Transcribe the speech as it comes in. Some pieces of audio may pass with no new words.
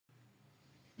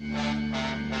The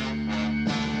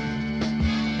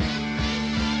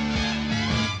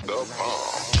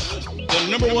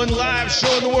number one live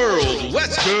show in the world,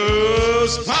 West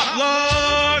Coast Pop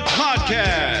Lock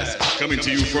Podcast. Coming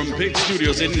to you from Pig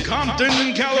Studios in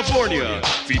Compton, California.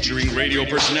 Featuring radio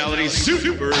personality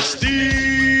Super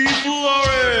Steve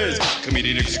Flores.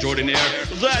 Comedian extraordinaire,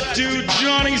 that dude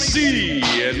Johnny C.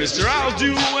 And Mr. I'll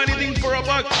Do Anything for a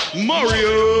Buck,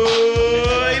 Mario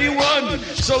 81.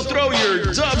 So throw your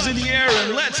dubs in the air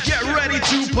and let's get ready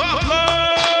to pop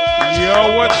lock.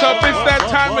 Yo, what's up? It's that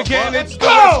time again. It's the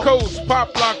West Coast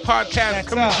Pop Lock Podcast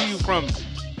coming to you from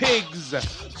Pigs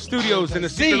Studios in a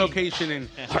secret location in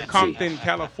Compton,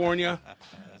 California.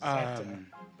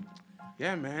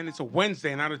 Yeah, man, it's a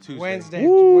Wednesday, not a Tuesday. Wednesday,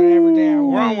 whatever day I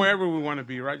want. We're on wherever we want to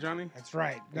be, right, Johnny? That's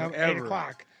right. No, 8 Wherever.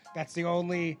 o'clock. That's the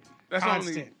only That's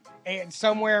constant.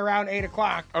 Somewhere around 8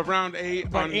 o'clock. Around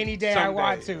 8 But on any day Sunday. I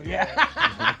want to,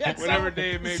 yeah. Whatever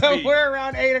day it may be. Somewhere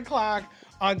around 8 o'clock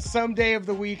on some day of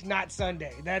the week, not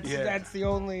Sunday. That's the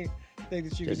only thing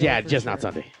that you can do. Just not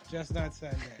Sunday. Just not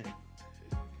Sunday.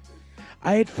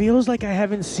 It feels like I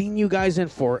haven't seen you guys in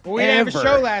forever. Well, we didn't have a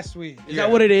show last week. Is that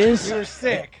what it is? You were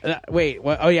sick. Wait,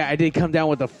 what? Oh yeah, I did come down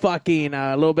with a fucking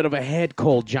little bit of a head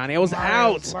cold, Johnny. I was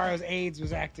out. Mario's AIDS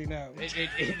was acting up.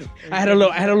 I had a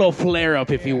little flare up,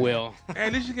 if you will. Hey,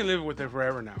 at least you can live with it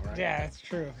forever now, right? Yeah, that's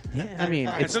true. Yeah, I mean,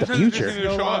 it's the sometimes it doesn't future.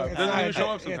 even show up. It's Doesn't not- even show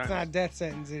up sometimes. It's not death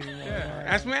sentence anymore. Yeah,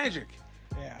 that's magic.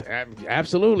 Yeah.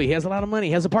 Absolutely, he has a lot of money.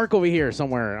 He has a park over here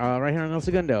somewhere, right here in El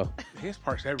Segundo. He has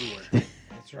parks everywhere.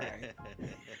 That's right.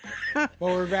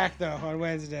 Well, we're back, though, on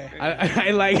Wednesday.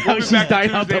 I like how We'll be she's back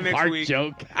dying out Tuesday the next park week.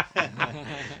 joke.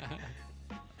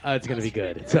 It's going to be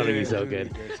good. It's going to be so it's gonna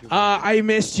good. be good. I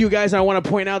missed you guys. I want to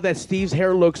point out that Steve's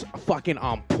hair looks fucking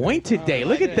on point today.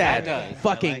 Look at that.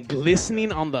 Fucking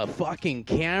glistening on the fucking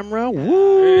camera.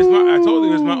 Woo. I told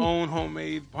you it's my own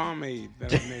homemade pomade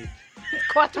that I made.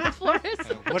 Cuatro Flores.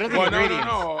 What are the Well, ingredients?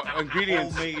 no.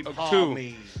 Ingredients Homemade of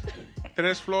pomade.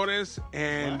 Tres Flores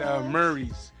and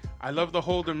Murray's. I love the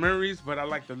Holden Murray's, but I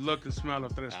like the look and smell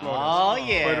of Tres Flores. Oh,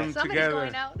 yeah. Put them Somebody's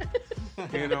together.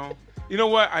 going out. You know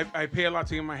what? I pay a lot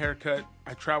to get my hair cut.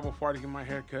 I travel far to get my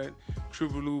hair cut. True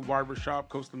Blue Barbershop,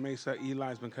 Costa Mesa.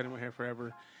 Eli's been cutting my hair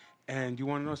forever. And you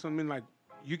want to know something? Like,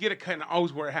 you get a cut and I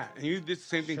always wear a hat. And you did the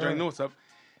same thing. Sure. I know what's up.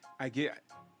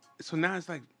 So now it's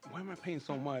like, why am I paying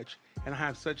so much? And I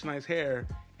have such nice hair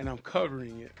and I'm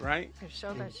covering it, right?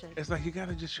 Show that shit. It's like you got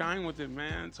to just shine with it,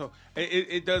 man. So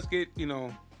it does get,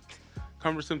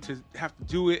 cumbersome to have to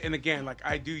do it. And again, like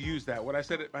I do use that. What I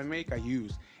said I make, I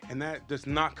use. And that does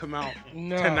not come out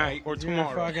tonight or You're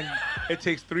tomorrow. fucking It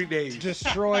takes 3 days.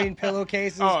 destroying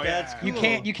pillowcases. Oh, yeah. You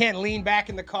can't lean back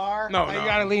in the car. No, You no.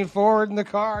 gotta lean forward in the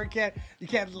car. You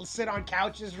can't sit on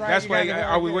couches, right? That's You why gotta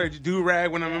I always go wear a like do-rag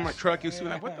when I'm in my truck. You see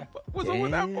me like, what the fuck? What's up with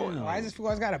that for? this. Why is this fool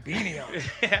always got a beanie on?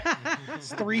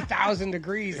 It's 3,000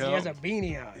 degrees. He Yep. has a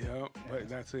beanie on. Yeah, but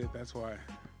that's it. That's why.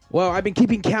 Well, I've been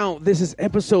keeping count. This is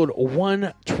episode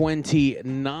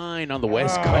 129 on the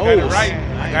West Coast. I got it right.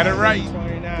 I got it right.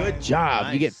 29. Good job.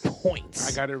 Nice. You get points.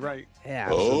 I got it right. Yeah,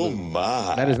 Oh absolutely.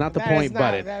 my. That is not the That point is not-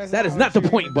 button. that is not not the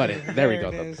what point you- button. There we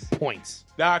There go. it The points.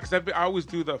 Nah, because I always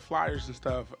do the flyers and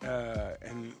stuff.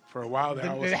 And for a while there,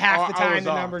 I was Half the I time was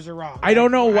the off. numbers are wrong. I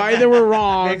don't know why they were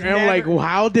wrong. They've And I'm like, never-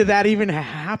 how did that even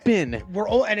happen?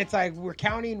 And it's like we're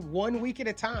counting 1 week at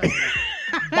a time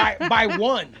by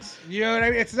ones. You know what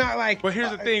I mean? It's not like. But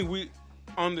here's the thing: we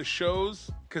on the shows,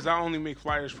 because I only make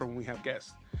flyers for when we have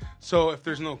guests. So if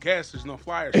there's no guests, there's no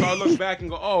flyers. So I look back and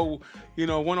go,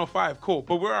 105, cool.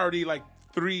 But we're already like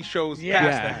 3 shows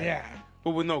past that. Yeah.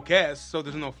 But with no guests, so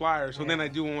there's no flyers. So then I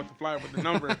do one with the flyer with the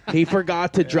number. He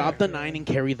forgot to drop the 9 and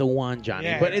carry the 1, Johnny.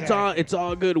 Yeah, but exactly. it's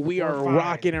all good. We are fine.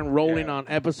 rocking and rolling Yeah. on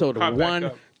episode Caught back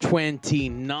up.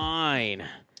 129.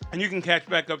 And you can catch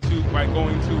back up too by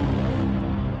going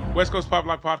to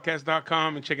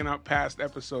westcoastpoplockpodcast.com and checking out past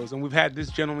episodes. And we've had this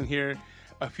gentleman here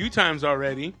a few times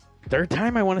already. 3rd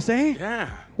time, I want to say. Yeah.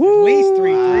 Woo! At least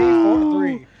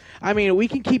 3. I mean, we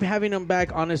can keep having them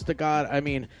back, honest to God. I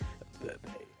mean,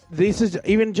 this is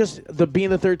even just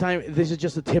being the 3rd time. This is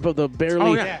just the tip of the barely.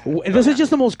 Oh, yeah. This is just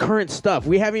the most current stuff.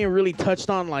 We haven't even really touched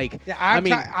on like. Yeah, I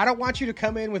mean, I don't want you to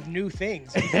come in with new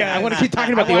things. I want to keep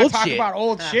talking about I the wanna old talk shit. about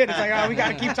old shit. It's like, we got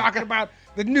to keep talking about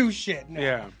the new shit now.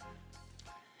 Yeah.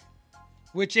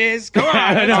 Which is, come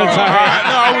on. No, No, sorry. I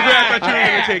thought you were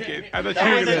going to take it. I thought you That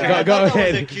were was going to a, take Go I thought that was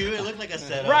ahead. a cue. It looked like a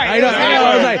setup. Right. I know.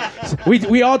 I was like,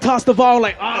 we all tossed the ball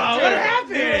like, oh, What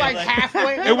happened? We were like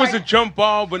halfway. it. It was a jump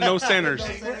ball, but no centers.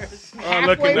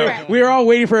 halfway back. We were all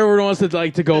waiting for everyone else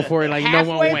to go for it. Like no one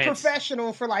Halfway went.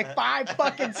 professional for like 5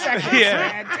 fucking seconds. Yeah.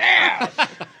 Man. Damn.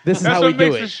 This is That's how we what do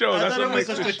makes the it. show. I That's thought what it was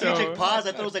makes a the strategic show. pause.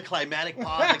 I thought it was a climatic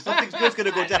pause. Like something's good's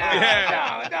gonna go down.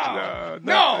 Yeah.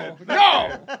 No.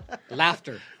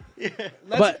 Laughter.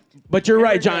 But you're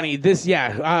right, Johnny.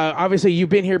 Obviously you've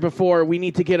been here before. We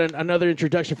need to get another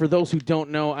introduction for those who don't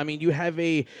know. I mean, you have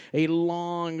a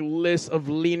long list of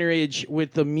lineage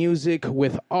with the music,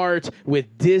 with art,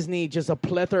 with Disney, just a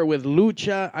plethora with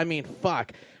Lucha. I mean,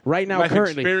 fuck. Right now, Life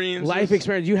currently, experiences. life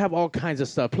experience. You have all kinds of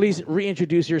stuff. Please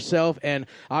reintroduce yourself, and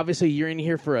obviously you're in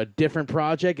here for a different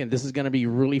project, and this is going to be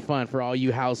really fun for all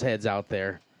you house heads out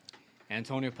there.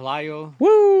 Antonio Pelayo,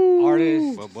 Woo!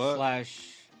 artist What?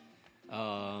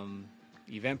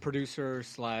 / event producer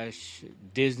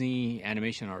 / Disney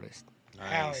animation artist.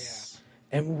 Hell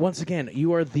And once again,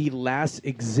 you are the last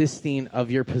existing of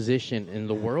your position in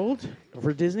the world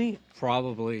for Disney?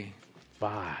 Probably,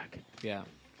 Fuck. yeah.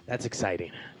 That's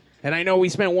exciting. And I know we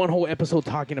spent one whole episode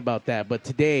talking about that, but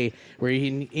today we're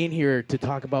in here to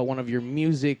talk about one of your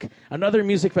another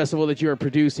music festival that you are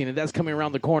producing, and that's coming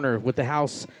around the corner with the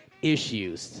House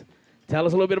Issues. Tell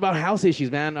us a little bit about House Issues,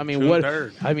 man. I mean, June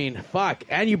 3rd. Fuck.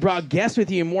 And you brought guests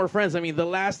with you and more friends. I mean, the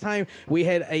last time we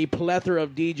had a plethora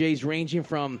of DJs ranging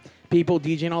from people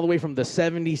DJing all the way from the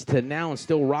 70s to now and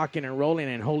still rocking and rolling.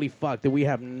 And holy fuck, do we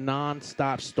have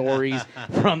nonstop stories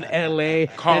from L.A.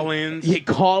 Call-ins.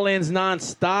 Call-ins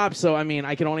nonstop. So, I mean,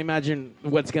 I can only imagine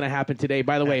what's going to happen today.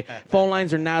 By the way, phone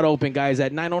lines are not open, guys,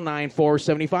 at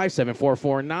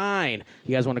 909-475-7449.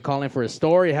 You guys want to call in for a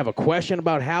story, have a question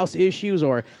about House Issues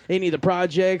or any of the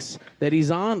projects that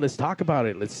he's on? Let's talk about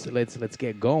it. Let's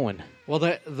get going. Well,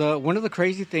 the one of the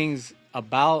crazy things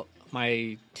about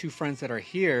my two friends that are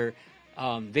here,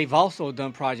 they've also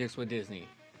done projects with Disney.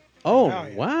 Oh,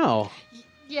 yeah. wow.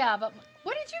 Yeah, but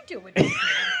what did you do with Disney?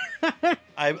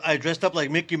 I dressed up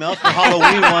like Mickey Mouse for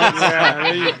Halloween once. Yeah,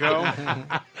 there you go.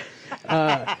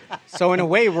 So in a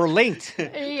way, we're linked.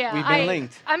 Yeah, We've been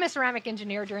linked. I'm a ceramic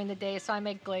engineer during the day, so I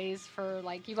make glaze for,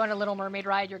 like, you go on a Little Mermaid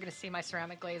ride, you're going to see my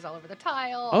ceramic glaze all over the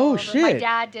tile. Oh, all over. shit. My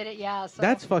dad did it, yeah. So,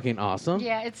 That's fucking awesome.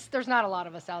 yeah, there's not a lot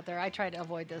of us out there. I try to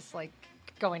avoid this, like,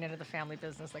 going into the family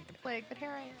business like the plague, but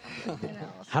here I am. You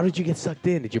know, so. How did you get sucked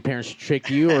in? Did your parents trick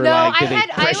you or No, did they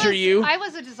pressure you? I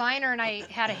was a designer and I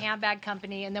had a handbag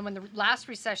company, and then when the last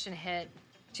recession hit,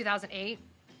 2008,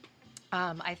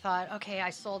 I thought, okay,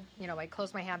 I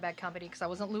closed my handbag company because I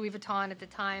wasn't Louis Vuitton at the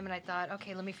time, and I thought,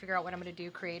 okay, let me figure out what I'm going to do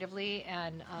creatively.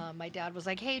 And my dad was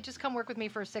like, hey, just come work with me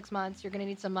for 6 months. You're going to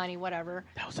need some money, whatever.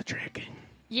 That was a trick.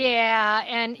 Yeah,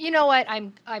 and you know what?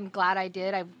 I'm glad I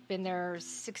did. I've been there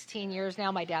 16 years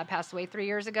now. My dad passed away 3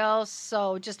 years ago,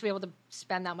 so just to be able to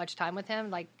spend that much time with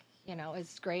him,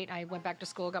 it's great. I went back to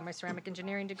school, got my ceramic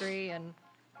engineering degree, and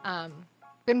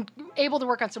been able to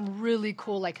work on some really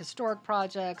cool, like, historic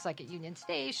projects, like at Union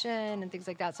Station and things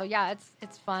like that. So yeah,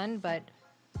 it's fun, but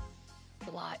it's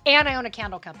a lot. And I own a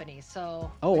candle company,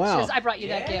 so I brought you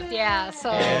that gift. Yeah,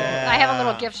 so I have a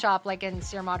little gift shop, like, in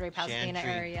Sierra Madre, Pasadena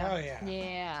Chantry. area. Oh, yeah.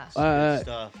 Yeah. Good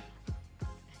stuff.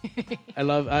 I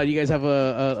love. You guys have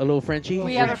a little Frenchie.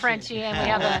 We have a Frenchie, and we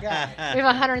have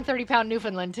a 130-pound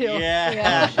Newfoundland too.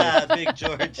 Yeah. Big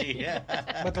Georgie.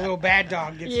 But the little bad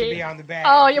dog gets to be on the bag.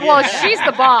 Oh, yeah, well, she's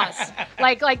the boss.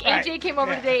 Like AJ came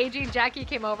over today. AJ and Jackie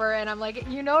came over, and I'm like,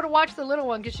 to watch the little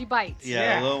one because she bites.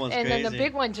 Yeah, the little one's and crazy. then the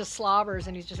big one just slobbers,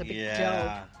 and he's just a big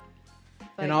joke.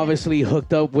 But, And obviously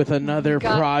hooked up with another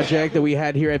project that we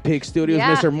had here at Pig Studios,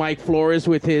 Yeah. Mr. Mike Flores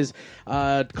with his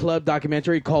club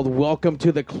documentary called Welcome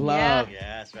to the Club.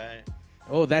 Yeah, that's right.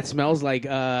 Oh, that smells like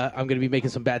I'm going to be making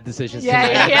some bad decisions yeah,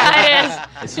 tonight. yeah,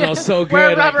 it It smells so good.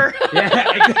 Wear Like- rubber.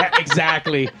 yeah,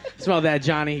 exactly. Smell that,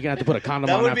 Johnny. You're going to have to put a condom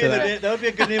That on would be after that. that would be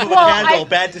a good name of Well, a candle. I-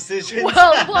 Bad decisions. is. Well,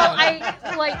 I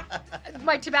like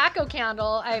my tobacco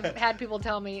candle. I've had people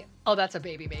tell me, "Oh, that's a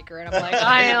baby maker," and I'm like,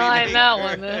 "I that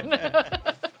one then."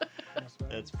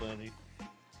 That's funny.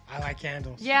 I like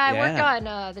candles. Yeah, I worked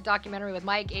Yeah. on the documentary with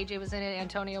Mike. AJ was in it.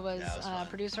 Antonio was That was fun.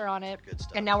 producer on it. Good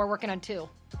stuff. And now we're working on 2.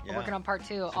 We're Yeah. working on part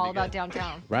 2, be all about good.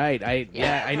 downtown. Right.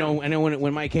 I know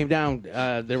when Mike came down,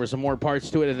 there were some more parts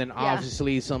to it, and then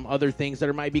obviously some other things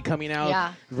that might be coming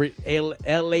out,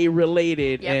 LA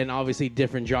related, Yep. and obviously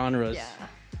different genres. Yeah.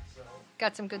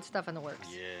 Got some good stuff in the works.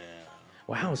 Yeah.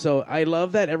 Wow. So I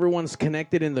love that everyone's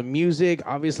connected in the music,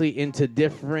 obviously into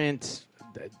different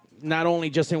not only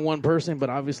just in one person, but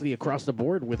obviously across the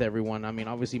board with everyone. I mean,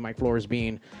 obviously Mike Flores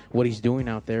being what he's doing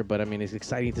out there, but I mean, it's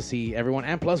exciting to see everyone,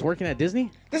 and plus working at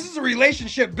Disney. This is a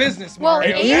relationship business, Well,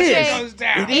 Mario. it That's is. what goes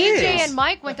down. It AJ is. and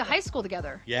Mike went to high school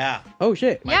together. Yeah. Oh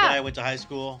shit! Mike Yeah. and I went to high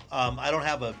school. I don't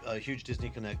have a huge Disney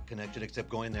connection except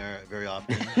going there very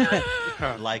often,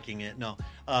 liking it. No,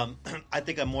 I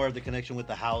think I'm more of the connection with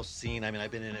the house scene. I mean,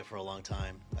 I've been in it for a long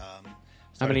time.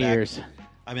 How many years?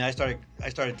 I mean, I started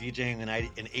DJing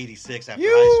in '86 after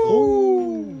high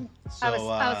school. So,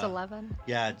 I was 11.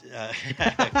 Yeah,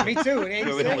 Me too. In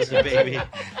when I 86. was a baby.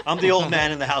 I'm the old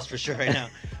man in the house for sure right now.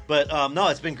 But no,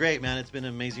 it's been great, man. It's been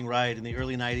an amazing ride. In the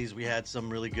early '90s, we had some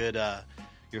really good.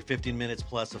 Your 15 minutes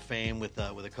plus of fame with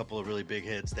a couple of really big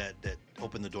hits that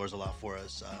opened the doors a lot for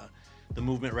us. The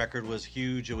Movement record was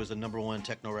huge. It was a #1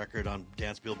 techno record on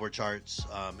dance Billboard charts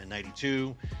in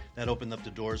 '92. That opened up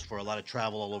the doors for a lot of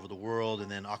travel all over the world. And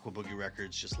then Aqua Boogie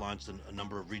Records just launched a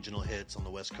number of regional hits on the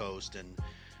West Coast. And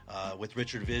with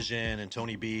Richard Vision and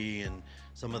Tony B and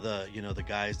some of the the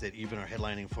guys that even are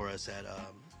headlining for us at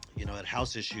at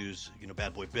House Issues,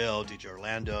 Bad Boy Bill, DJ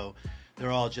Orlando.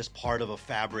 They're all just part of a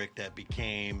fabric that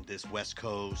became this West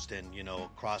Coast and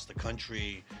across the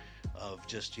country of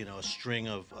just a string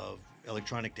of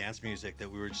electronic dance music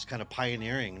that we were just kind of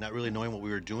pioneering, not really knowing what we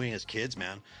were doing as kids,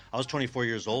 man. I was 24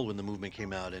 years old when the Movement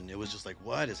came out, and it was just like,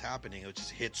 what is happening? It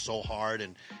just hit so hard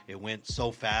and it went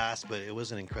so fast, but it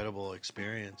was an incredible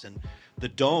experience. And the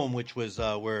Dome, which was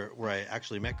where I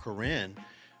actually met Corinne,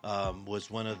 was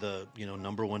one of the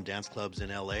 #1 dance clubs in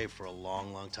LA for a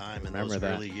long time in those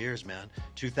early years, man.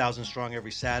 2,000 strong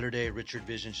every Saturday. Richard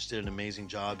Vision just did an amazing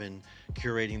job in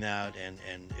curating that,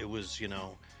 and it was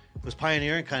it was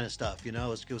pioneering kind of stuff. It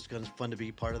was kind of fun to be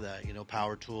part of that.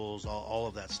 Power Tools, all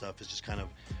of that stuff is just kind of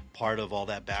part of all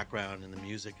that background and the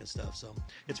music and stuff. So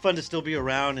it's fun to still be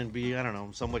around and be, I don't know,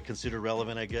 somewhat considered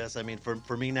relevant, I guess. I mean,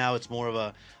 for me now, it's more of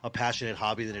a passionate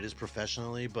hobby than it is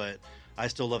professionally, but I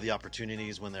still love the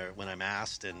opportunities when I'm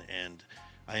asked, and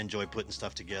I enjoy putting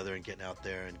stuff together and getting out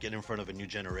there and getting in front of a new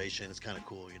generation. It's kind of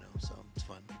cool, so it's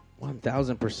fun.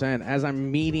 1,000%. As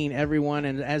I'm meeting everyone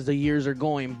and as the years are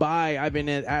going by, I've been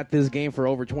at this game for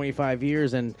over 25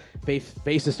 years, and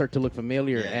faces start to look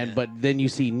familiar. Yeah. But then you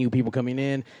see new people coming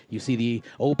in. You see the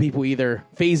old people either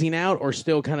phasing out or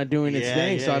still kind of doing its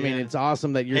thing. So I mean, it's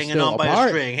awesome that you're hanging still on by apart. a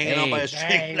string. Hanging on by a string.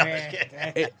 Dang, No,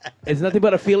 man. It's nothing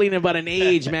but a feeling about an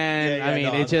age, man. Yeah, I mean,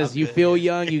 no, it's just I'm you good. feel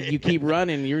young. You keep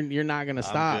running. You're not gonna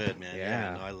stop. I'm good, man.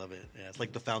 Yeah, no, I love it. Yeah, it's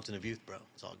like the fountain of youth, bro.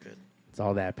 It's all good. It's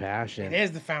all that passion. It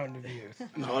is the fountain of youth.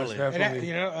 Totally.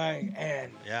 Definitely.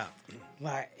 And Yeah.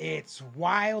 it's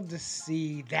wild to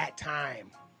see that time,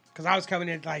 because I was coming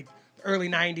in like early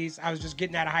 '90s. I was just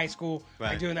getting out of high school,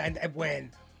 Right. doing that, and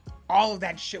when all of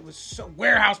that shit was so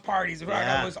warehouse parties,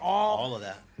 Yeah. it was all of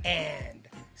that. and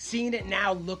seeing it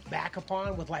now looked back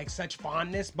upon with like such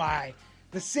fondness by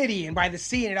the city and by the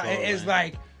scene, Totally. it is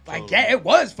like Totally. yeah, it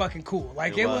was fucking cool.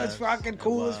 Like It it was. was fucking It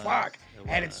cool was. as fuck. It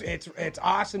And was. it's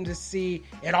awesome to see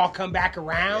it all come back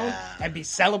around Yeah. and be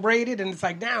celebrated. And it's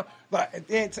like now, but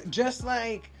it's just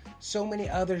like so many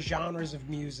other genres of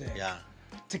music. Yeah.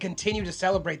 To continue to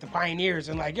celebrate the pioneers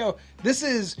and like, yo, this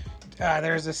is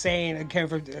there's a saying that came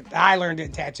from I learned it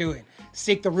in tattooing: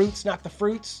 seek the roots, not the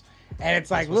fruits. And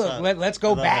it's like, That's what's look, up. let's I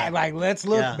go love back. that. Like, let's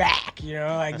look Yeah. back.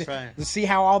 Like That's right. to see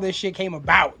how all this shit came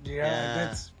about. Yeah.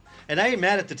 That's And I ain't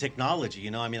mad at the technology,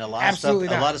 I mean, Absolutely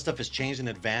a not. lot of stuff has changed and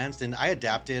advanced, and I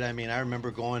adapted. I mean, I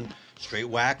remember going straight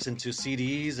wax into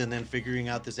CDs and then figuring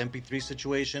out this MP3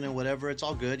 situation and whatever. It's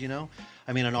all good,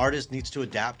 I mean, an artist needs to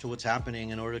adapt to what's happening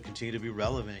in order to continue to be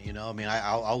relevant, I mean,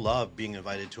 I'll love being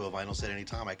invited to a vinyl set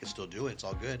anytime. I can still do it. It's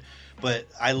all good. But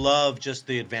I love just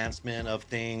the advancement of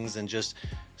things and just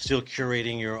still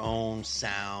curating your own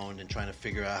sound and trying to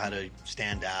figure out how to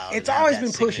stand out. it's and have always that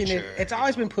been pushing it. signature, It's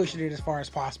always been pushing it as far as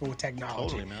possible with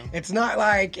technology. Totally, man. It's not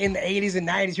like in the 80s and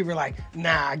 90s people were like,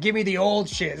 nah, give me the old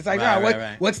shit. It's like, Right, nah,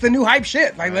 right. what's the new hype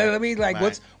shit? Like, Right, let me like,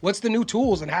 right. what's the new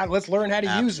tools and let's learn how to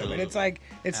use them. And Absolutely. it's like,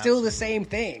 it's still the same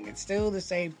thing. It's still the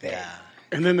same thing. Yeah.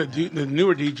 And then the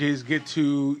newer DJs get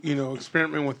to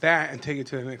experiment with that and take it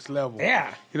to the next level. Yeah.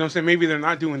 You know what I'm saying? Maybe they're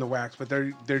not doing the wax, but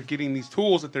they're getting these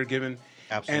tools that they're given,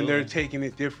 Absolutely. and they're taking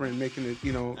it different, making it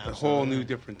a whole new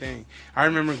different thing. I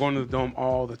remember going to the Dome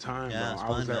all the time, Yeah, bro. it's I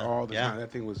was fun, there man. all the Yeah. time.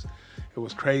 That thing was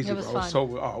crazy, It was bro. It was fun.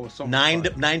 it was so much 9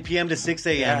 fun. p.m. to 6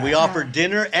 a.m. Yeah. We offered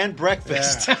dinner and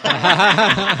breakfast.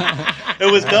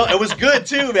 It was good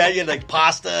too, man. You had like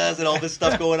pastas and all this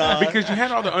stuff going on. Because you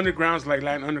had all the undergrounds, like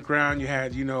Latin Underground. You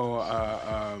had,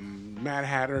 Mad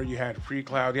Hatter, you had Free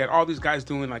Cloud, you had all these guys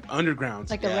doing like undergrounds.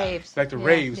 Like the raves. Like the Yeah,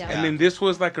 raves. yeah. And then this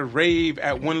was like a rave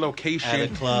at one location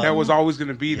At a club. that was always going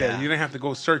to be there. Yeah. You didn't have to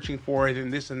go searching for it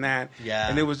and this and that. Yeah.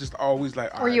 And it was just always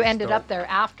like, Or you ended up there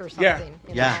after something. Yeah.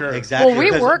 you Yeah, know? Sure. exactly. Well,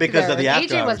 we worked because there. of the and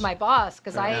after AJ was hours. my boss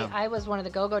because Yeah. I was one of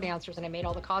the go-go dancers and I made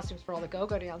all the costumes for all the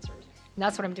go-go dancers. And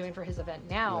that's what I'm doing for his event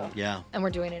now. Yeah. And we're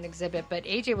doing an exhibit. But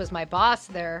AJ was my boss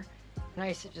there. And I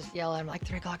used to just yell at him like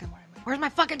 3 o'clock in the morning. I'm like, where's my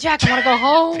fucking check? I want to go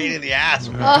home. Pain in the ass.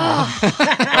 Ugh.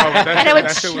 that And I would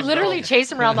that shit was literally dope.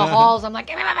 chase him around the halls. I'm like,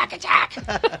 give me my fucking check.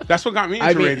 That's what got me into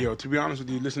I mean- radio. To be honest with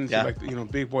you, listening to Yeah.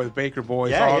 like Big Boy, the Baker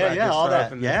Boys, Yeah, all yeah, that yeah, good all stuff.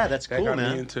 that. And Yeah, that's that cool, got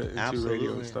man. me into radio Absolutely.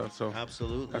 and stuff. So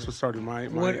Absolutely. that's what started my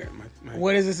What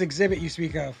my is this exhibit you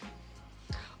speak of?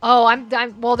 Oh,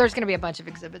 well, there's going to be a bunch of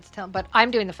exhibits, but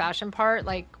I'm doing the fashion part.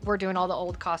 Like, we're doing all the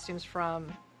old costumes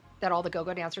that all the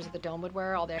go-go dancers at the Dome would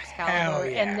wear, all the Excalibur. Hell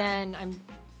yeah. And then I'm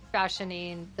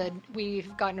fashioning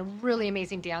we've gotten a really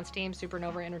amazing dance team,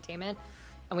 Supernova Entertainment.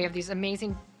 And we have these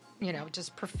amazing,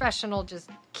 just professional, just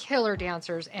killer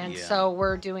dancers. And Yeah. so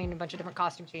we're doing a bunch of different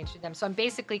costume changes to them. So I'm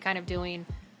basically kind of doing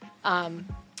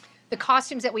the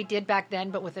costumes that we did back then,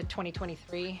 but with a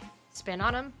 2023 spin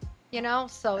on them.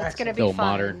 So it's going to be Still fun.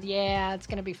 modern. Yeah, it's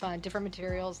going to be fun. Different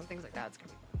materials and things like that. It's going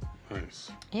to be fun.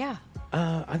 nice. Yeah.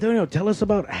 I don't know. Tell us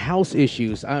about House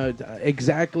Issues.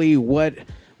 Exactly what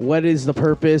is the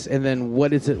purpose, and then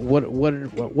what is it? What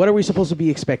are we supposed to be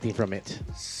expecting from it?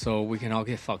 So we can all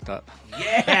get fucked up.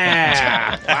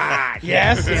 Yeah,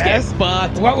 Yes.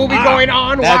 but What will be going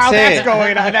on That's while that's it.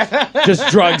 going on? just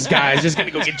drugs, guys. Just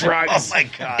gonna go get Oh drugs. my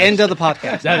god. End of the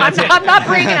podcast. I'm not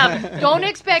bringing them. Don't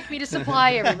expect me to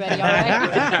supply everybody, all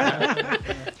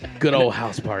right? Good old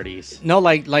house parties. No,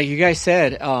 like you guys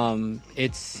said,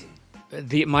 it's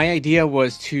my idea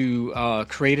was to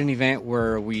create an event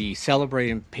where we celebrate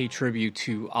and pay tribute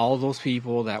to all those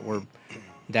people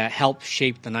that helped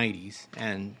shape the '90s,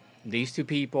 and these two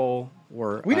people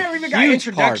were. We a never even got huge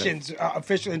part of it. introductions,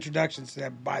 official introductions to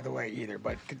that, by the way, either.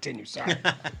 But continue. Sorry,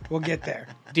 we'll get there.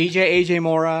 DJ AJ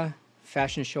Mora,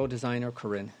 fashion show designer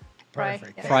Corinne. Right.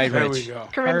 Perfect. Yeah. Fry There Rich. we go.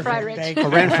 Corinne Fry Perfect. Rich. Thank you.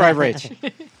 Corinne Fry Rich.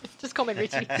 Just call me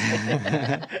Richie.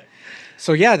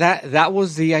 So yeah, that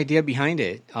was the idea behind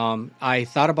it. I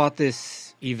thought about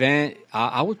this event.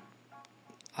 I'm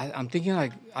thinking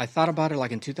like I thought about it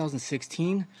like in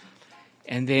 2016,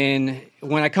 and then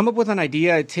when I come up with an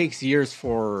idea, it takes years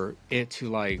for it to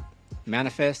like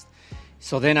manifest.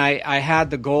 So then I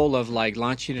had the goal of like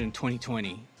launching it in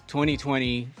 2020.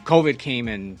 2020, COVID came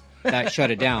and that shut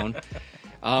it down.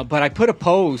 But I put a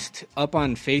post up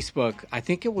on Facebook. I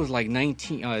think it was like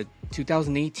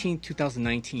 2018,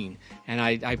 2019. And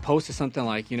I posted something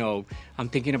like, I'm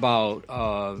thinking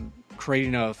about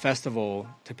creating a festival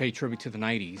to pay tribute to the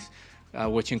 90s,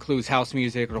 which includes house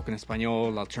music, rock en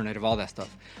español, alternative, all that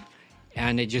stuff.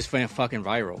 And it just went fucking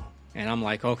viral. And I'm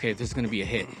like, okay, this is going to be a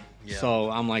hit. Yeah. So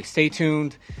I'm like, stay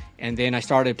tuned. And then I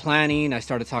started planning. I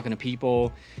started talking to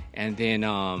people. And then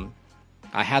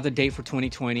I had the date for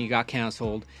 2020, got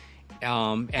canceled.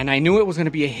 And I knew it was going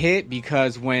to be a hit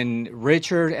because when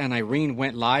Richard and Irene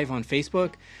went live on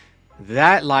Facebook,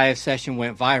 that live session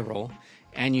went viral.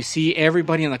 And you see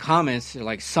everybody in the comments, they're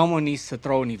like, someone needs to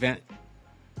throw an event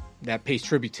that pays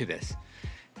tribute to this.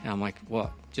 And I'm like,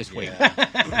 well, just wait.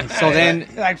 So then,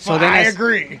 I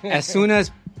agree. as soon as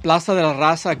Plaza de la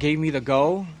Raza gave me the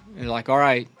go, they're like, all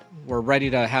right, we're ready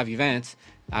to have events.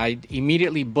 I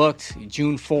immediately booked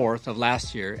June 4th of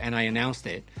last year, and I announced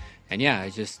it. And yeah,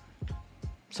 it just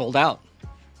sold out.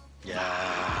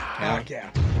 Yeah. Fuck yeah.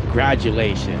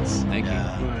 Congratulations. Thank you.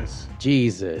 Nice.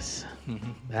 Jesus.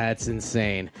 That's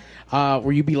insane.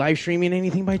 Will you be live streaming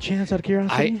anything by chance out of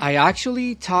curiosity? I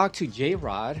actually talked to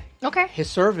J-Rod. Okay. His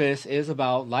service is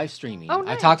about live streaming. Oh, I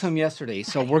nice. talked to him yesterday,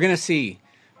 so we're going to see.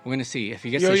 We're going to see if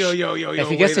he gets Yo, his, yo, yo, yo, yo. if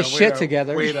he gets wait his up, shit wait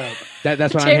together. Up, wait up.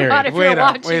 That's what I'm J-Rod, hearing. if you're Wait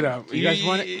up, watching. wait up. You guys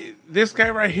want This guy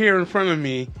right here in front of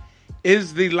me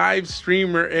is the live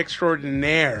streamer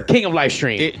extraordinaire. King of live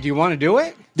stream. Do you want to do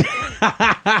it?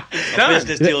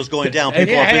 Business deals going down.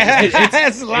 People are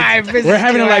It's live business. We're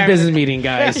having a live live business meeting,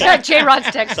 guys. J Rod's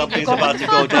texting Something's me. going, about to "Fuck,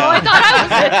 go bro, I down." thought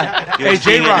I was it. You're Hey,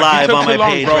 seeing it J-Rod, you live took on too my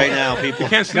long, page bro. right now, people. You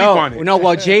can't sleep on it. No.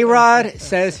 Well, J-Rod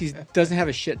says he doesn't have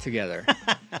his shit together.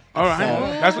 All right.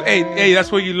 That's what, hey,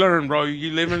 that's what you learn, bro.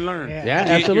 You live and learn. Yeah. Yeah,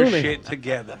 Get absolutely. your shit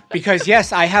together. Because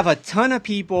yes, I have a ton of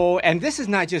people, and this is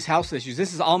not just house issues.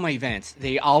 This is all my events.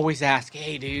 They always ask,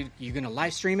 "Hey, dude, you gonna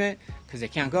live stream it?" Because they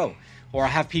can't go. Or I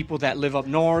have people that live up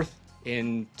north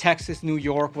in Texas, New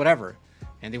York, whatever,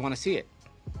 and they want to see it.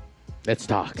 Let's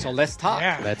talk. So let's talk.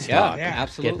 Yeah. Let's Yeah, talk.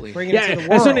 absolutely. Bring it Yeah, into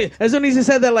the as world. soon as he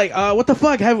said that, like, what the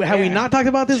fuck? Have we Yeah. not talked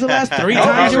about this the last 3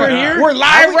 times you were here? We're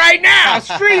live right now,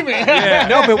 streaming.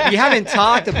 No, but we haven't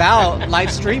talked about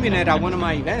live streaming it at one of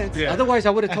my events. Yeah. Otherwise,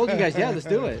 I would have told you guys, let's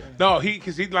do it. No,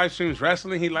 because he live streams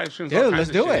wrestling. He live streams. Dude, all kinds let's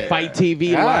of do shit. it. Fight TV,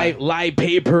 Yeah. live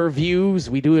pay-per-views.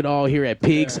 We do it all here at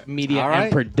Pigs Media All right.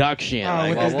 and Production. Oh,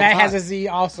 with Well, this, we'll that talk. has a Z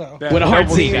also. That- With a hard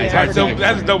double Z, guys, hard Z.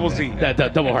 That's a double Z.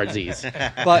 That double hard Z's.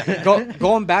 But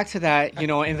going back to that,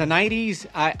 in the 90s,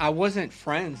 I wasn't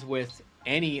friends with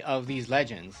any of these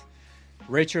legends.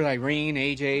 Richard, Irene,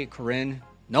 AJ, Corinne,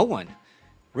 no one.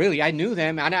 Really, I knew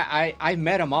them, and I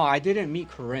met them all. I didn't meet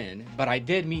Corinne, but I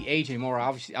did meet AJ more.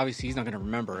 Obviously he's not going to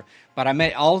remember. But I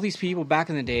met all these people back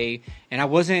in the day, and I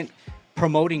wasn't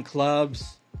promoting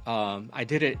clubs. I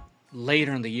did it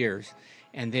later in the years.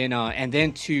 And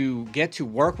then to get to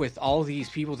work with all these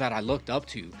people that I looked up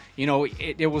to.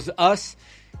 It was us,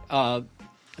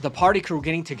 the party crew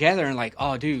getting together and like,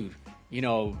 oh, dude,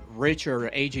 Rich or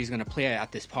AJ is going to play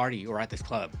at this party or at this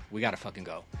club. We got to fucking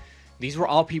go. These were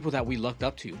all people that we looked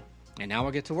up to, and now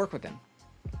I get to work with them.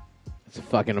 It's a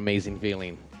fucking amazing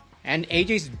feeling. And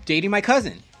AJ's dating my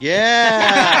cousin.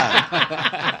 Yeah.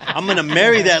 I'm going to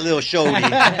marry that little shorty.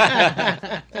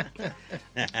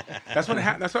 That's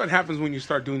what happens when you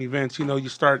start doing events. You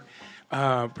start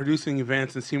producing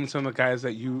events and seeing some of the guys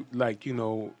that you like.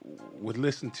 Would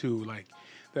listen to, like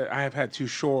that I have had Too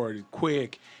Short,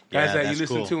 Quick, guys Yeah, that you that's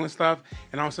listen cool. to and stuff.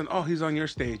 And all of a sudden, oh, he's on your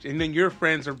stage, and then your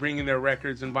friends are bringing their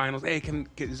records and vinyls. Hey,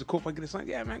 is it cool if I get a sign?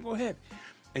 Yeah, man, go ahead.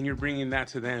 And you're bringing that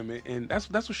to them, and that's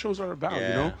what shows are about.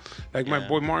 Yeah. Like my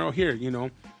boy Mario here.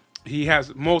 He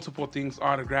has multiple things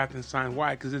autographed and signed.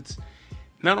 Why? Because it's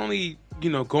not only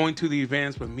going to the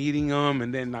events, but meeting them,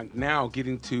 and then like now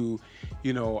getting to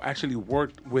actually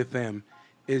work with them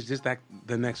is just that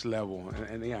the next level.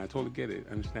 And yeah, I totally get it.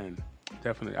 I understand.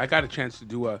 Definitely. I got a chance to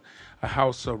do a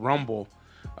house rumble,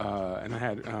 and I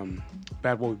had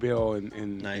Bad Boy Bill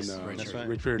and Nice. and, That's right.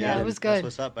 Rich Reardon. Yeah, it was That's good.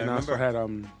 what's up. I And I also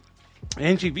remember. had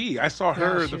Angie V. I saw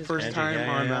her Yeah, she the was first Angie,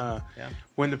 time yeah.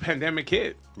 when the pandemic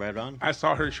hit. Right on. I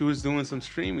saw her. She was doing some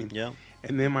streaming. Yeah.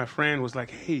 And then my friend was like,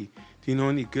 "Hey, do you know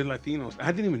any good Latinos?"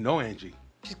 I didn't even know Angie.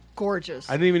 She's gorgeous.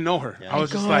 I didn't even know her. Yeah. I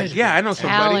was just like, "Yeah, I know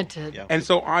somebody." Talented. Yeah. And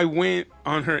so I went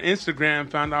on her Instagram,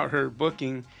 found out her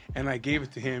booking, and I gave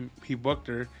it to him. He booked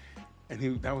her,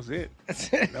 and that was it.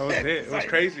 That was it. It was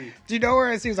crazy. Do you know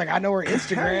her? And she was like, I know her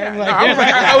Instagram. Like, I was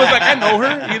like, I know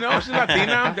her. She's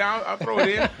Latina. I'm down. I'll throw it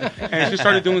in. And she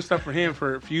started doing stuff for him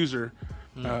for Fuser.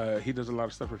 He does a lot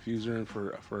of stuff for Fuser and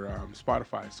for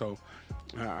Spotify. So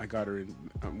I got her in.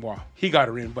 He got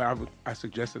her in, but I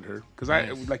suggested her because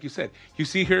like you said, you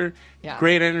see her, Yeah.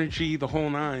 great energy, the whole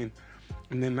nine.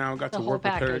 And then now I got The to whole work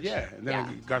with her. package. Yeah. And then Yeah.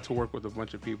 I got to work with a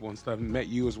bunch of people and stuff. And met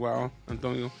you as well,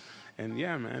 Antonio. And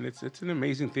yeah, man, it's an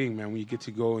amazing thing, man, when you get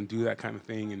to go and do that kind of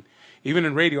thing. And even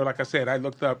in radio, like I said, I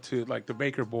looked up to like the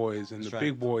Baker Boys and the right.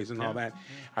 Big Boys and all that.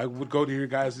 I would go to your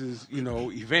guys'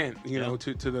 event,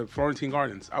 to the Florentine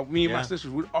Gardens. Me and my Yeah.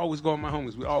 sisters would always go with my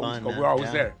homies. We'd always Fun, go. man. We're always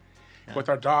Yeah. there. With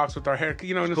our dogs, with our hair, and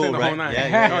cool, the right? whole night.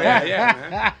 Yeah, Yeah,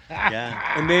 man.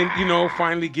 Yeah. And then,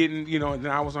 finally getting, and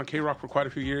then I was on K-Rock for quite a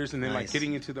few years, and then like Nice.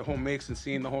 getting into the whole mix and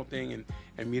seeing the whole thing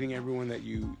and meeting everyone that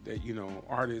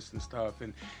artists and stuff.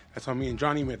 And that's how me and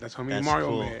Johnny met. That's how me and That's Mario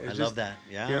cool. met. It's I love that.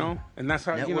 Yeah. And that's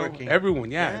how, Networking.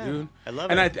 everyone, Yeah. dude. I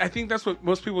love and it. I think that's what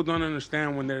most people don't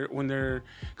understand when they're,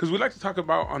 because we like to talk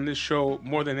about on this show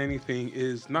more than anything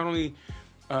is not only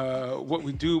what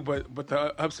we do, but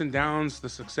the ups and downs, the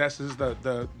successes,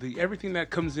 the everything that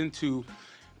comes into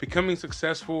becoming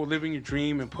successful, living your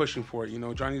dream, and pushing for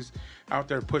it. Johnny's out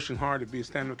there pushing hard to be a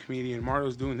stand-up comedian.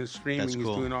 Mario's doing his streaming. That's He's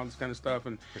cool. doing all this kind of stuff,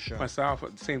 and For sure. myself,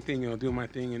 same thing. Doing my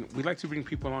thing, and we like to bring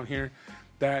people on here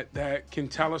that can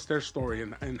tell us their story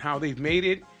and how they've made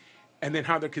it, and then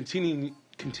how they're continuing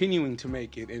to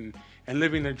make it and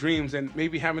living their dreams, and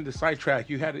maybe having to sidetrack.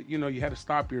 You had to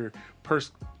stop your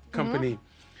purse company.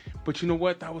 But you know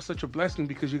what? That was such a blessing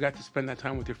because you got to spend that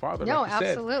time with your father. No, like you said.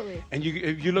 absolutely. And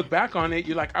if you look back on it,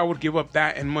 you're like, I would give up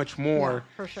that and much more.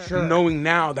 Yeah, for sure. Knowing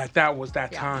now that was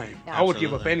that Yeah. time. Yeah. I would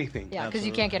give up Absolutely. anything. Yeah, because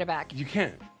you Absolutely. can't get it back. You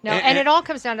can't. No, and it all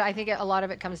comes down to, I think a lot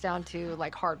of it comes down to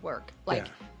like hard work. Like,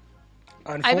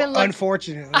 Yeah. I've been look-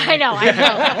 Unfortunately. I know.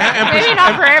 Maybe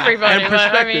not for everybody, And but I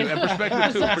perspective, mean, and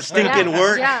perspective too. Perspective. Stinking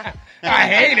work. Yeah. I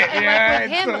hate it. And Yeah, like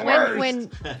with it's him, the worst.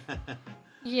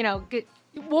 when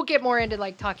we'll get more into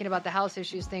like talking about the house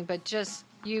issues thing, but just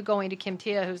you going to Kim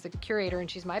Tia, who's the curator, and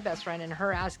she's my best friend, and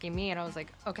her asking me, and I was like,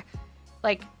 okay,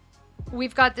 like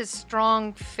we've got this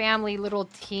strong family little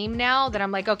team now that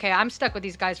I'm like, okay, I'm stuck with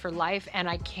these guys for life, and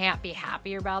I can't be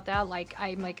happier about that. Like,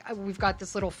 we've got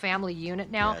this little family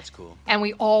unit now. Yeah, that's cool. And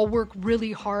we all work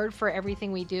really hard for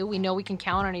everything we do. We know we can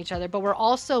count on each other, but we're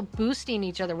also boosting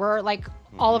each other. We're like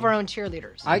all of our own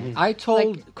cheerleaders. I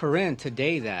told Corinne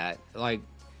today that, like,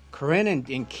 Corinne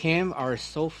and Kim are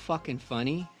so fucking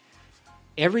funny.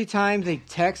 Every time they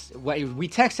text, we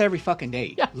text every fucking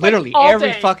day. Yeah, Literally, like, all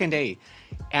every day. fucking day.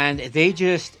 And they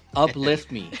just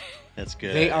uplift me. That's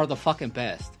good. They are the fucking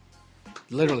best.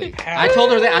 Literally. I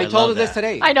told her that. I told her this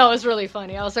today. I know, it was really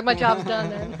funny. I was like, my job's done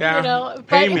then. Yeah. You know,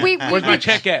 Pay but me. Where's my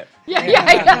check at? Yeah.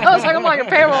 I was like, I'm on your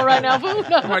payroll right now. Boo.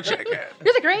 Where's my check at?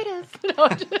 You're the greatest. No,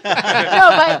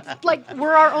 but like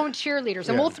we're our own cheerleaders,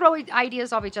 and Yeah. we'll throw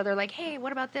ideas off each other. Like, hey,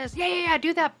 what about this? Yeah,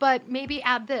 do that, but maybe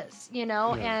add this. You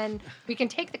know, and we can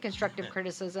take the constructive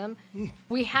criticism.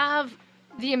 We have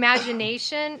the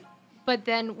imagination, but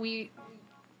then we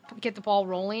get the ball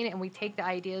rolling, and we take the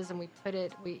ideas and we put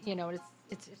it.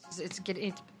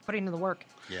 It's putting in the work.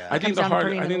 Yeah. I think comes down to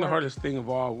putting in the the work. hardest thing of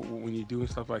all when you're doing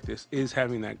stuff like this is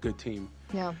having that good team.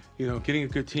 Yeah, You know, getting a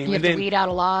good team, you have and to then weed out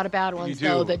a lot of bad ones do.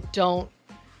 though that don't.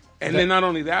 and then not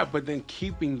only that, but then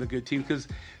keeping the good team because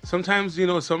sometimes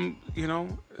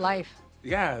Life.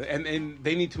 yeah, and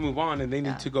they need to move on and they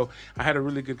need to go. I had a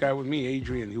really good guy with me,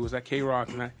 Adrian. He was at K Rock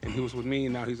and he was with me,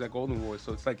 and now he's at Golden Voice.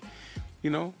 So it's like, you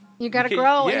know, You got to can't-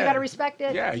 grow and yeah. you got to respect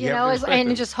it. Yeah, you have know, to respect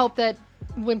and it. just hope that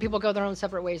when people go their own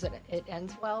separate ways, that it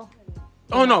ends well.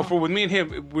 Oh no! For with me and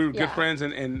him, we were good Yeah. friends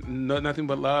and nothing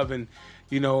but love. And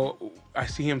you know, I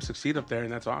see him succeed up there,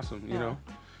 and that's awesome. You know,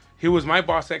 he was my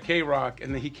boss at K Rock,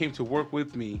 and then he came to work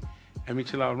with me at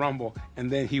Michelada Rumble,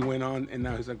 and then he went on, and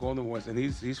now he's at Golden Voice, and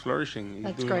he's flourishing. He's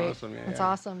That's doing great. awesome. Yeah, That's yeah.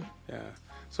 awesome. Yeah.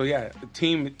 So yeah,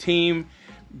 team,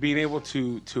 being able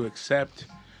to accept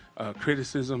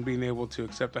criticism, being able to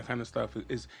accept that kind of stuff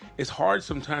is hard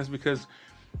sometimes because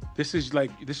this is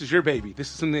your baby. This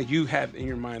is something that you had in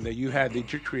your mind that you're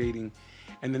creating,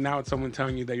 and then now it's someone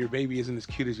telling you that your baby isn't as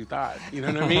cute as you thought. You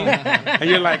know what I mean? And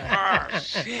you're like, oh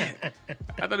shit,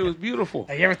 I thought it was beautiful.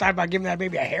 Have you ever thought about giving that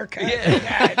baby a haircut?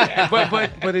 Yeah,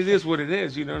 but it is what it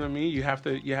is. You know what I mean? You have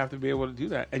to be able to do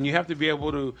that, and you have to be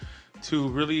able to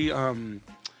really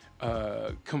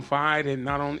confide and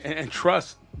not only and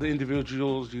trust the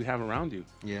individuals you have around you.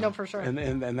 Yeah. No, for sure.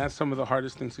 And that's some of the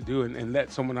hardest things to do, and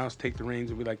let someone else take the reins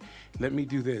and be like, let me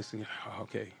do this, and you're like, oh,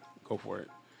 okay, go for it.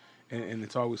 And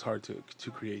it's always hard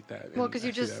to create that. Well, And because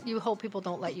I see that. you hope people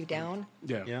don't let you down.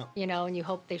 Yeah. Yeah. You know, and you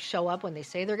hope they show up when they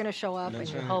say they're going to show up, That's and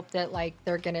you right. hope that like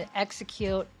they're going to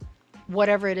execute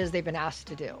whatever it is they've been asked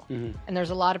to do. Mm-hmm. And there's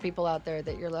a lot of people out there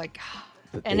that you're like,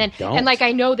 But and they then don't. and like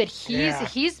I know that Yeah.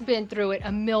 he's been through it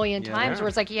a million times Yeah. where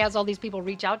it's like he has all these people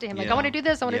reach out to him like, Yeah. I want to do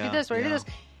this, I want to Yeah. do this, I want to do Yeah. this,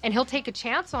 and he'll take a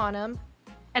chance on him,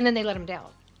 and then they let him down.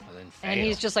 And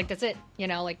he's just like, that's it, you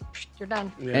know, like you're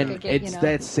done. Yeah. And Okay, it's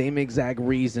that same exact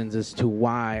reasons as to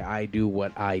why I do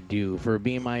what I do, for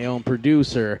being my own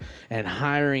producer and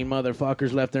hiring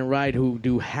motherfuckers left and right who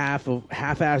do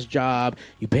half-ass job.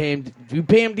 You pay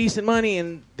them decent money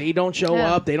and they don't show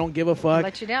Yeah. up. They don't give a fuck.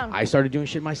 Let you down. I started doing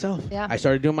shit myself. Yeah. I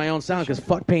started doing my own sound because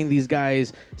fuck paying these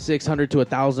guys $600 to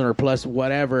 $1,000 or plus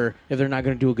whatever if they're not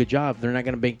going to do a good job. They're not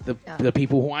going to make the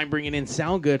people who I'm bringing in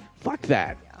sound good. Fuck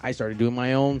that. I started doing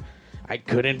my own. I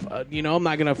couldn't, I'm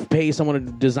not gonna pay someone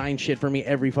to design shit for me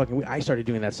every fucking week. I started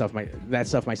doing that stuff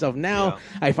myself. Now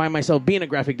I find myself being a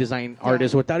graphic design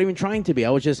artist without even trying to be.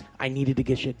 I needed to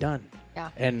get shit done. Yeah.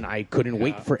 And I couldn't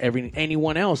wait for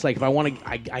anyone else. Like if I want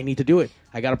to, I need to do it.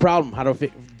 I got a problem. How to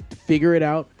figure it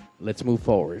out? Let's move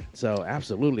forward. So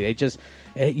absolutely,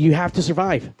 you have to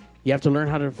survive. You have to learn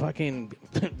how to fucking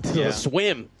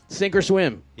swim, sink or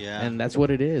swim. Yeah. And that's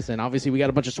what it is. And obviously, we got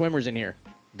a bunch of swimmers in here.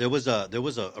 There was a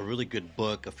really good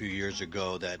book a few years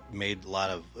ago that made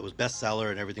it was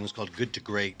bestseller and everything. It was called Good to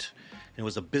Great. And it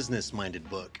was a business-minded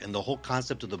book. And the whole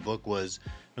concept of the book was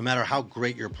no matter how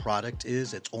great your product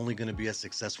is, it's only going to be as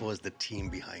successful as the team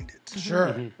behind it. Sure.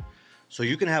 Mm-hmm. So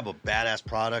you can have a badass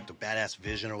product, a badass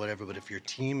vision or whatever, but if your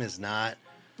team is not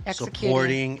Executing,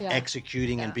 supporting, yeah.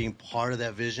 executing, and being part of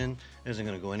that vision, it isn't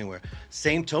going to go anywhere.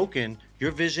 Same token,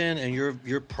 your vision and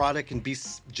your product can be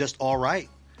just all right.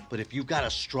 But if you've got a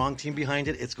strong team behind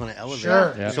it, it's going to elevate.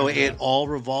 Sure. Yeah. So it all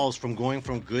revolves from going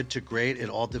from good to great. It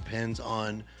all depends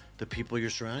on the people you're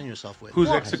surrounding yourself with. Who's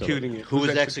executing it? Who's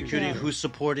executing, Yeah. who's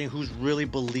supporting, who's really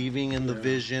believing in the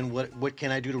vision, what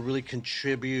can I do to really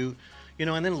contribute,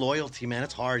 and then loyalty, man,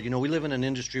 it's hard. We live in an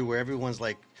industry where everyone's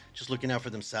like just looking out for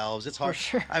themselves. It's hard.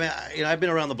 sure. I mean, I've been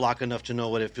around the block enough to know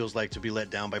what it feels like to be let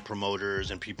down by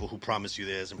promoters and people who promise you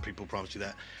this and people who promise you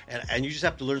that. And you just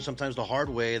have to learn sometimes the hard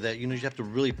way that, you have to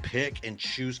really pick and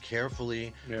choose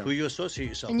carefully who you associate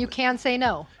yourself And you with. can say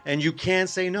no. And you can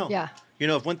say no. Yeah.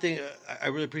 If one thing I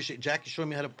really appreciate, Jackie showing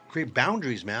me how to create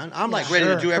boundaries, man. I'm like ready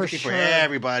to do for everything for sure.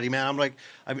 everybody, man. I'm like,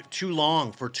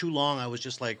 for too long, I was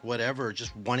just like, whatever,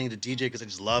 just wanting to DJ because I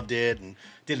just loved it and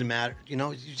didn't matter.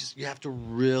 You have to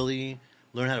really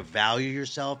learn how to value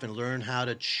yourself and learn how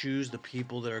to choose the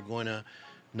people that are going to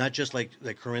not just like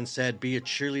Corinne said, be a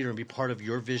cheerleader and be part of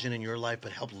your vision in your life,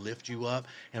 but help lift you up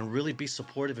and really be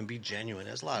supportive and be genuine.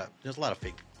 There's a lot of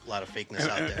fakeness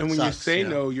out there. And when Sucks, you say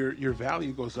no, your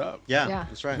value goes up. yeah,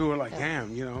 that's right. People are like,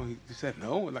 damn, you said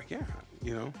no. We're like, yeah,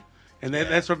 And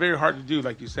that's very hard to do,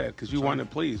 like you said, because you want to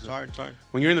please. It's hard.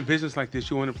 When you're in a business like this,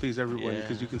 you want to please everyone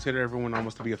because you consider everyone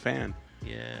almost to be a fan.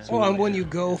 Yeah. Well, and when you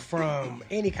go from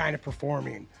any kind of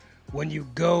performing, when you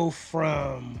go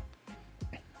from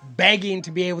begging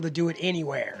to be able to do it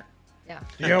anywhere, Yeah.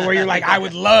 where you're like, I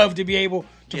would love to be able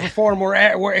to perform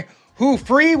where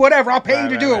free, whatever, I'll pay you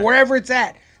to do it, wherever it's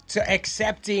at, to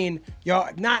accepting,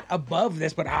 not above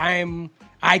this, but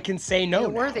I can say no. You're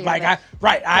now. worthy of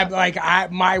Like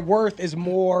it. my worth is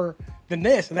more than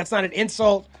this, and that's not an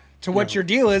insult to what your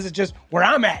deal is. It's just where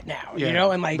I'm at now,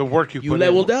 and like the work you put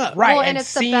leveled in. up. right, Well, and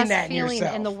it's the seeing best that in feeling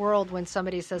yourself. in the world when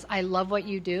somebody says, I love what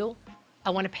you do. I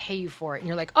want to pay you for it. And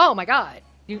you're like, oh my God.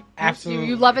 Absolutely.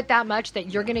 You love it that much that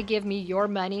you're going to give me your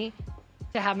money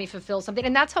to have me fulfill something.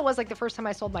 And that's how it was like the first time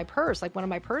I sold my purse. Like one of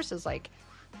my purses, like,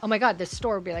 oh my God, this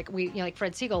store would be like, like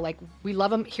Fred Siegel, like, we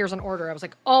love him. Here's an order. I was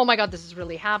like, oh my God, this is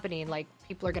really happening. Like,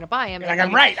 people are going to buy him. Like, And I'm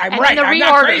then- right. and then the I'm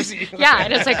not reorders. crazy. Yeah.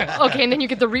 And it's like, okay. And then you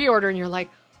get the reorder and you're like,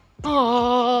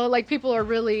 oh, like people are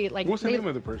really like, What's the name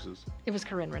of the purses? it was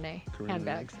Corinne Renee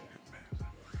handbags.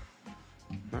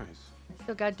 Nice.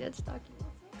 Still got dead stock.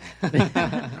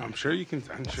 I'm sure you can.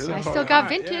 I'm sure. I they're still hard. got Ah,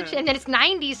 vintage, yeah. and then it's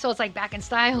 90s, so it's like back in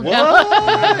style now.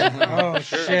 Oh I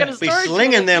shit! got a Be storage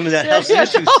slinging unit. them that Yeah, house yeah,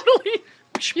 issues. totally.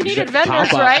 You needed vendors,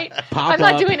 Pop up. right? Pop I'm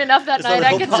not up. doing enough that Just night.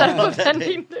 let I it can go set up a pop up.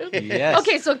 vending booth. Yes.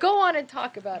 Okay, so go on and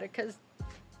talk about it, because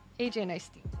AJ and I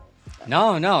steam.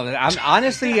 No. I'm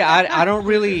honestly, I don't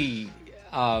really.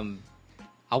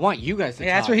 I want you guys to.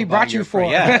 Yeah, that's talk what he about brought you your for.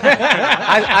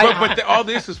 Yeah. But all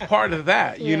this is part of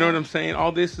that. You Yeah. know what I'm saying?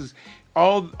 All this is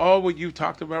all what you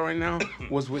talked about right now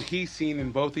was what he's seen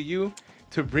in both of you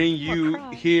to bring you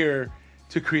cry. here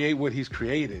to create what he's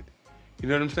created. You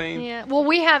know what I'm saying? Yeah, well,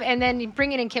 we have, and then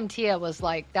bringing in Kim Tia was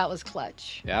like, that was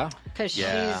clutch. Yeah. Because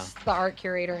Yeah. she's the art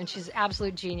curator, and she's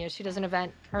absolute genius. She does an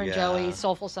event, her and Yeah. Joey,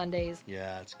 Soulful Sundays.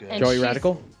 Yeah, it's good. And Joey she's-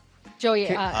 Radical? Joey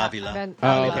Avila. okay.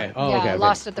 Oh, yeah, okay.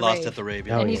 Lost at the Lost Rave. at the Rave.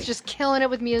 Oh, And yeah. he's just killing it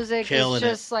with music. Killing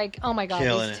it's just like, oh my God,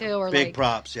 Killing these it. two are Big like.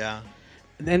 props, yeah.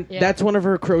 And Yeah. that's one of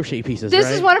her crochet pieces, This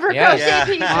right? is one of her Yeah. crochet Yeah.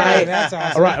 pieces. Hey, that's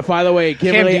awesome. All right. By the way,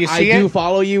 Kimberly, do you I see do it?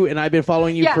 follow you, and I've been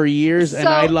following you Yeah. for years, and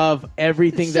So- I love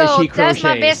everything that So she crochets. that's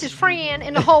my bestest friend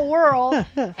in the whole world,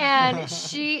 and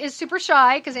she is super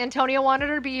shy because Antonio wanted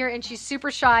her to be here, and she's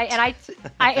super shy. And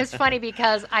I it's funny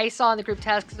because I saw in the group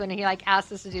text when he like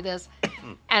asked us to do this,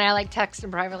 and I like text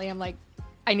him privately. I'm like,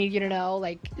 I need you to know,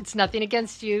 like, it's nothing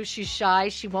against you. She's shy.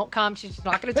 She won't come. She's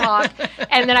not going to talk.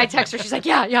 And then I text her. She's like,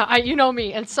 yeah, you know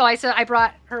me. And so I said I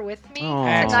brought her with me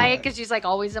Aw. tonight because she's like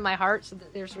always in my heart. So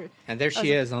there's And there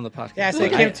she is on the podcast. Yeah, so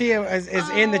Kim Tia is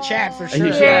in the chat for sure.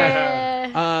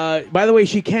 yeah. By the way,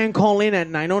 she can call in at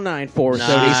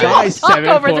 909-475-7449. She won't talk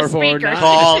over the speaker.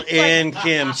 Call in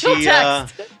Kim She'll Tia.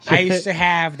 text. I used to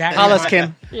have that. Call us,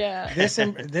 Kim. Yeah.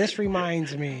 This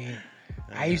reminds me.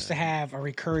 I used to have a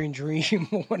recurring dream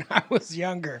when I was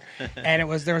younger, and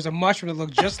there was a mushroom that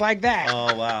looked just like that,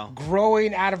 Oh, wow.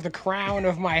 growing out of the crown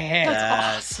of my head.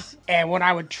 That's And when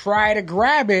I would try to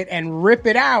grab it and rip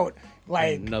it out,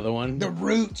 like Another one. the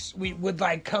roots would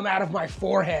like come out of my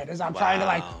forehead as I'm trying to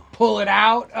like pull it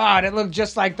out. Oh, and it looked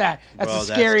just like that. That's Bro, the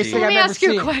that's scariest deep. thing Let I've me ever ask you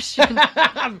seen. a question.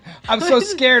 I'm so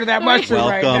scared of that mushroom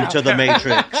right welcome now. to the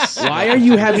Matrix. Why are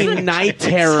you having night So,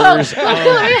 terrors? let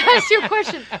me ask you a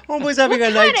question. Homeboy's having What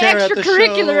a night kind terror of at the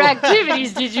extracurricular show.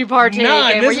 activities did you partake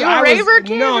None. in? Were This- you I a was- raver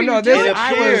kid? no, Were no, you this- doing- It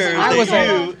I was- appears I was that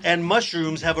a- you and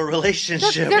mushrooms have a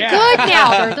relationship. They're Yeah. good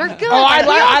now. They're good. Oh, Like,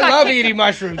 we all I got love kicked- eating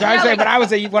mushrooms. I Yeah, say, like- but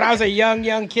when I was a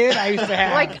young kid, I used to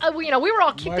have Like, we were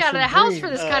all kicked out of the Mushroom house breed. for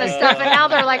this kind of stuff, and now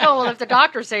they're like, oh, well, if the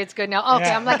doctors say it's good now. Okay,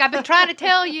 Yeah. I'm like, I've been trying to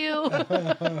tell you. Oh,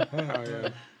 yeah.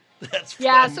 That's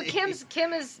Yeah, so funny.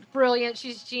 Kim is brilliant.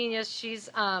 She's genius. She's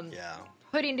Yeah.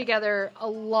 putting together a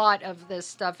lot of this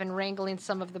stuff and wrangling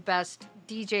some of the best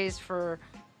DJs for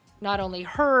not only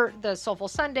the Soulful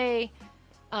Sunday,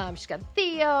 She's got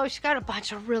Theo. She's got a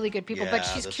bunch of really good people, but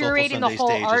Yeah, she's the Soulful curating the Sunday whole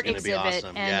stage is art gonna be exhibit,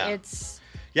 awesome. and Yeah. it's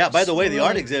Yeah, by the way, the art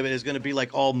really- exhibit is going to be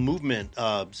like all movement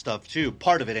stuff too.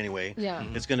 Part of it, anyway. Yeah.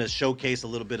 It's going to showcase a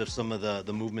little bit of some of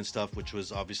the movement stuff, which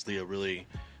was obviously a really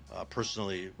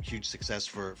personally huge success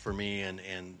for me and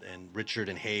Richard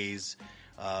and Hayes.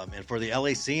 And for the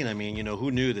LA scene, I mean,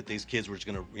 who knew that these kids were just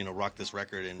going to, rock this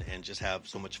record and just have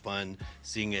so much fun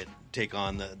seeing it take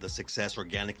on the success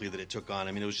organically that it took on.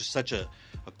 I mean, it was just such a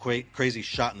crazy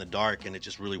shot in the dark, and it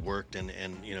just really worked. And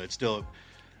it's still...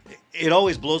 It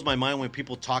always blows my mind when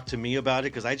people talk to me about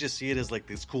it, because I just see it as like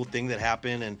this cool thing that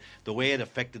happened, and the way it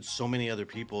affected so many other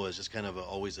people is just kind of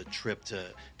always a trip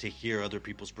to hear other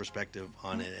people's perspective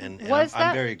on it, and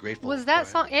I'm very grateful. Was that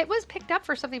song? It was picked up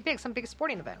for something big, some big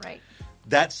sporting event, right?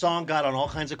 That song got on all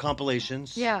kinds of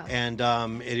compilations, Yeah. and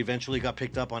it eventually got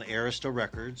picked up on Arista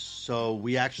Records. So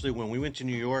we actually, when we went to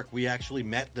New York, we actually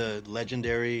met the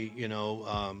legendary,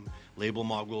 label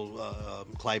mogul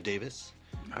Clive Davis.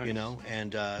 Nice.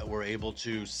 And we're able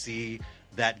to see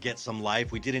that get some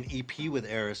life. We did an EP with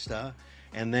Arista,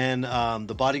 and then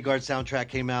the Bodyguard soundtrack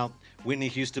came out. Whitney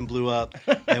Houston blew up,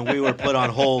 and we were put on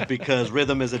hold because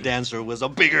Rhythm is a Dancer was a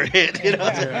bigger hit,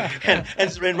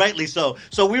 and rightly so.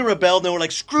 So we rebelled, and we're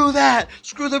like, screw that,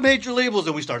 screw the major labels,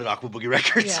 and we started Aqua Boogie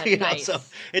Records. Yeah, nice. So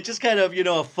it's just kind of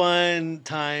a fun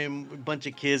time, a bunch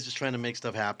of kids just trying to make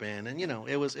stuff happen, and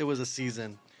it was a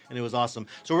season. And it was awesome.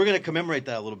 So we're going to commemorate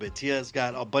that a little bit. Tia's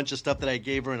got a bunch of stuff that I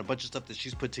gave her and a bunch of stuff that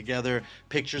she's put together.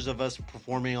 Pictures of us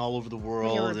performing all over the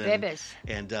world. Your babies.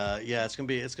 And yeah, it's gonna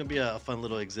be a fun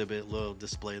little exhibit, little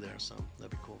display there. So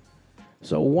that'd be cool.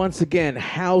 So once again,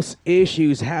 House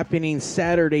Issues happening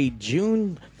Saturday,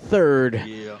 June 3rd.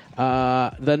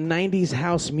 Yeah. The 90s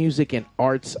House Music and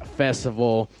Arts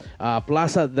Festival,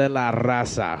 Plaza de la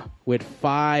Raza, with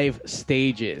 5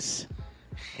 stages.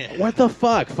 What the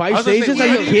fuck? 5 was gonna say, stages? Are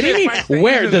you where kidding do me? you get 5 stages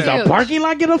Where? in Does there? a parking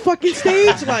lot get a fucking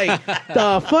stage? Like,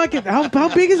 the fuck?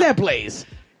 How big is that place?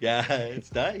 Yeah,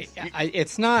 it's nice.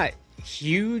 It's not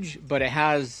huge, but it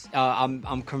has.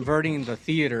 I'm converting the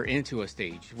theater into a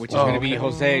stage, which is going to be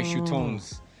Jose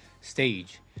Chuton's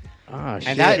stage. Ah, shit.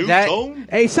 And that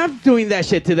Hey, stop doing that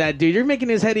shit to that dude. You're making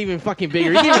his head even fucking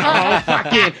bigger.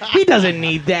 He doesn't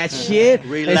need that shit.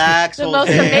 Relax. The most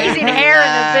Jose. amazing hair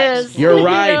in the biz. You're You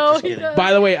right. know, Just kidding.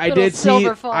 By the way, I Little did see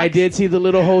silver fox. the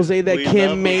little Jose that We love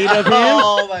Kim it. made of him.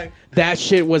 Oh my. That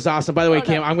shit was awesome. By the way, Oh,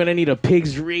 Kim, no. I'm gonna need a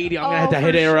pig's radio. I'm gonna have to Oh,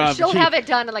 hit for her sure. up. She'll She- have it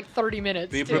done in like 30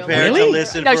 minutes. Be too. prepared Really? to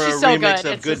listen No, for a she's so remix good. of It's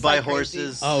just Goodbye like crazy.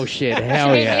 Horses. Oh shit! She Hell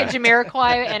made yeah! me a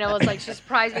Jamiroquai, and it was like she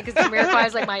surprised me because Jamiroquai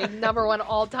is like my #1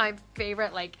 all-time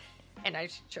favorite. Like, and I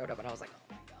showed up and I was like,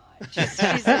 oh my god, she's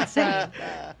insane.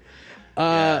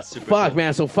 super Fuck, cool.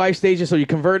 man. So 5 stages. So you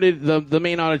converted the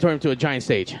main auditorium to a giant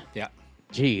stage. Yeah,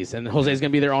 Jeez, and Jose's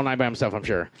gonna be there all night by himself. I'm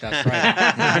sure. that's right.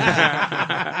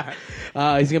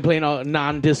 He's gonna play all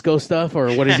non-disco stuff,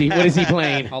 or what is he? What is he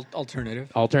playing? Alternative.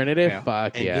 Alternative? Yeah.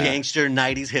 Fuck And yeah! gangster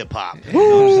 90s hip hop.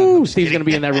 Woo! Steve's gonna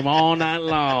be in that room all night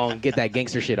long. Get that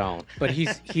gangster shit on. But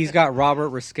he's got Robert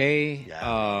Risque,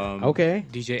 Yeah. Okay.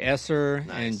 DJ Esser,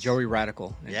 Nice. and Joey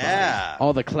Radical. Yeah.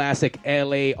 All the classic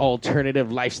LA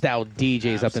alternative lifestyle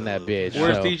DJs up in that bitch.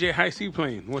 Where's So- DJ High C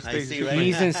playing? What High stage C, is he right? playing?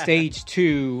 He's in stage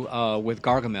 2 with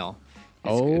Gargamel.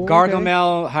 It's Oh,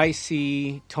 Gargamel, High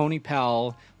C, Tony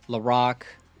Powell, LaRock,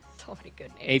 So many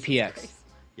good names. APX.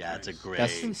 Yeah, it's a great.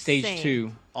 That's stage Insane.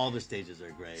 2. All the stages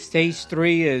are great. Stage Yeah.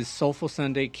 3 is Soulful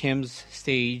Sunday, Kim's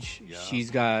stage. Yeah.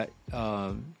 She's got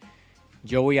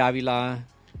Joey Avila,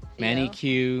 Manny Theo.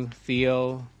 Q,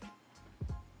 Theo,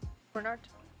 Bernard.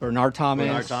 Bernard Thomas,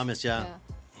 Bernard Thomas, yeah.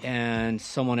 and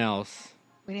someone else.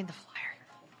 We need the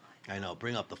flyer I know.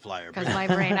 Bring up the flyer. because my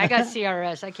brain. I got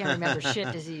CRS. I can't remember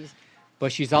shit disease.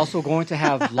 But she's also going to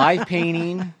have live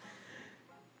painting,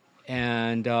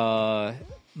 and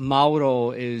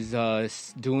Mauro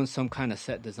is doing some kind of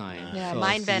set design. Yeah, So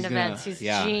Mind Bend he's gonna- events. He's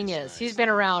yeah. genius. He's been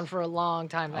around for a long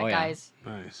time. That Oh, yeah. guy's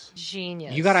Nice.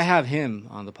 genius. You got to have him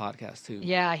on the podcast too.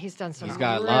 Yeah, he's done some. He's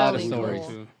got a really lot of cool. stories.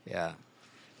 Too. Yeah.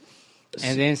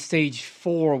 And then stage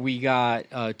 4, we got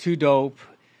Too Dope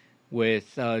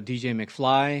with DJ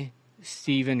McFly,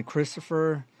 Steven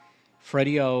Christopher,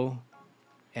 Freddie O,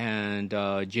 and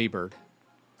Jaybird.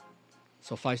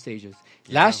 So 5 stages.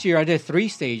 Last year I did 3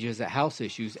 stages at House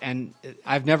Issues, and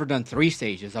I've never done 3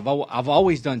 stages. I've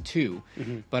always done 2,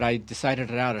 but I decided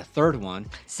to add a 3rd one.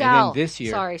 Sal. And then this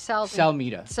year, Sorry, Sal's Sal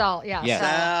Mita. Sal, yeah. Yes.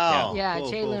 Sal. Sal. Yeah,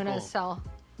 Cool, Jay cool, Luna, cool. Sal.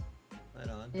 Right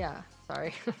on. Yeah,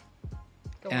 sorry.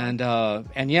 Go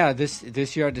And yeah,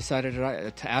 this year I decided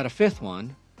to add a 5th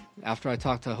one after I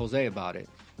talked to Jose about it.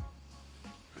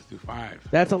 do 5.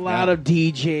 That's a lot of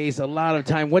DJs, a lot of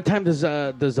time. What time does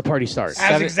the party start?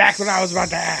 That's exactly what I was about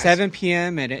to ask. 7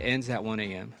 p.m. and it ends at 1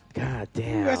 a.m. God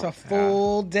damn. That's a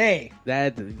full day.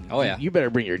 That. Oh, yeah. You better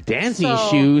bring your dancing So-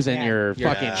 shoes and Yeah. your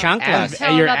fucking chanclas.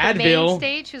 Tell your about the main Advil.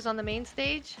 stage. Who's on the main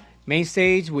stage? Main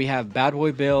stage, we have Bad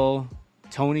Boy Bill,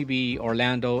 Tony B,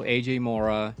 Orlando, AJ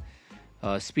Mora,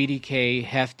 Speedy K,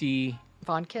 Hefty,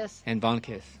 Von Kiss. and Von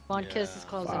Kiss. Von Kiss is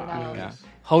closing it out. Yeah.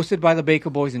 Hosted by the Baker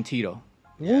Boys and Tito.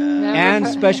 Never And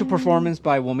heard- special performance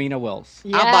by Womina Wells. I'm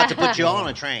about to put you on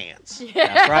a trance.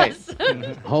 That's right.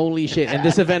 Holy shit. And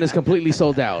this event is completely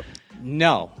sold out.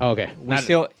 No. Okay. We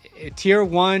still tier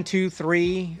 1, 2,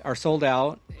 3 are sold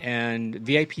out, and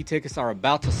VIP tickets are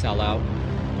about to sell out.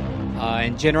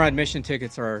 And general admission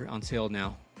tickets are on sale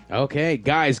now. Okay,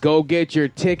 guys, go get your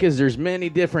tickets. There's many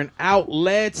different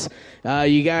outlets.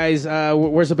 You guys,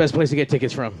 where's the best place to get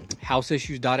tickets from?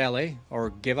 Houseissues.la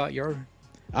or give out your.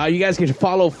 You guys can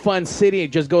follow Fun City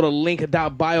and just go to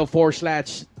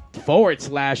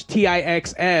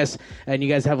link.bio/TIXS, and you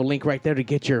guys have a link right there to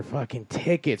get your fucking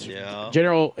tickets. Yeah.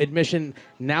 General admission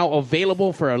now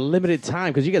available for a limited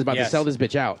time because you guys about to Yes. sell this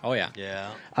bitch out. Oh, yeah.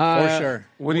 Yeah. For sure.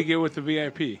 What do you get with the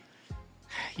VIP?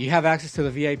 You have access to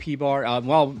the VIP bar.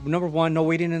 Well, number one, no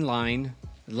waiting in line.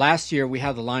 Last year, we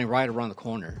had the line right around the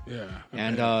corner. Yeah.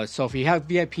 And so if you have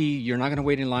VIP, you're not going to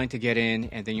wait in line to get in,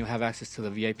 and then you'll have access to the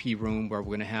VIP room where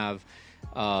we're going to have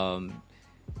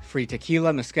free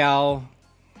tequila, mezcal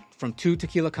from 2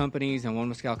 tequila companies and 1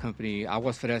 mezcal company,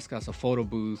 Aguas Frescas, a photo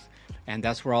booth, and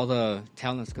that's where all the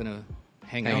talent's going to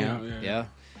hang out. yeah.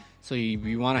 So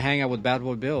you want to hang out with Bad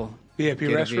Boy Bill. VIP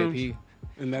get a restrooms VIP.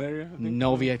 in that area? I think?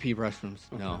 No VIP restrooms,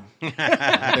 no. There's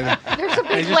a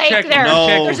big just lake checked- there. No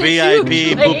There's a VIP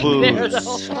huge lake there,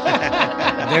 boo-boos. though.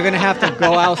 They're going to have to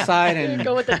go outside and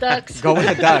Go with the ducks. go with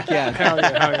the duck, yeah. Hell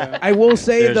yeah, hell yeah. I will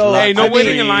say There's though, lots Hey, no of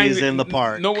waiting in line. trees in the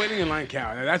park. No waiting in line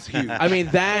count. That's huge. I mean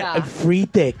that Yeah. free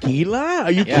tequila?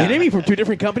 Are you Yeah. kidding me? From 2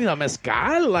 different companies on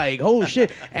mezcal? Like, holy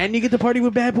shit! And you get to party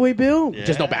with Bad Boy Bill.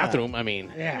 Just no Yeah. bathroom. I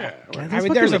mean, Yeah. that's I mean,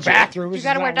 fucking there's a legit. bathroom. You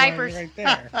gotta wear diapers. Right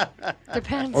there.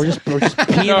 Depends. or just pee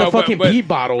in No, the fucking pee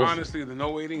bottles. Honestly, the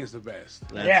no waiting is the best.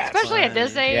 Yeah. Especially at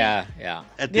this age. Yeah.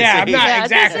 At this Yeah, I'm age. not Yeah,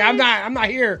 exactly. this I'm not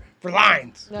here for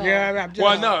lines. No. Yeah, I'm just,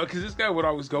 Well, no, because this guy would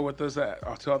always go with us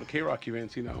to all the K-Rock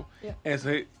events, you know. Yeah. And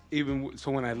so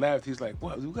when I left, he's like,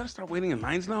 "What? We gotta start waiting in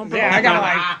lines now, bro." Yeah, I gotta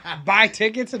like buy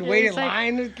tickets and wait in it's like-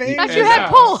 line and things. Thought you had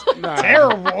pull.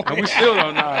 Terrible. And we still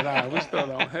don't. Nah, we still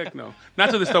don't. Heck no. Not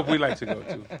to the stuff we like to go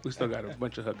to. We still got a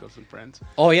bunch of hookups and friends.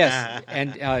 Oh, yes.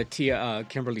 And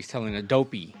Kimberly's telling a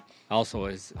Dopey also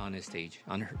is on his stage,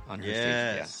 on her stage.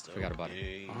 Yes. Yeah, forgot about it.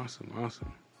 Okay. Awesome.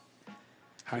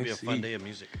 High It'll be a C. fun day of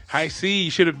music. High C, you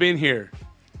should have been here.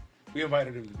 We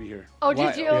invited him to be here. Oh,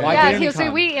 Why- did you? why Yeah, didn't he so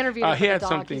come? we interviewed him He for had the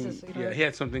dog. He's something. a sweetheart. Yeah, he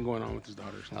had something going on with his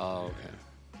daughter. or something. Oh, okay.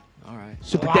 All right.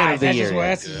 Super Dan of Lies. the That's year. just,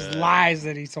 that's just lies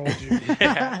that he told you.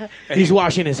 He's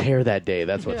washing his hair that day.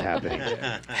 That's what's happening.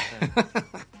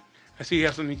 I see you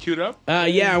have something queued up.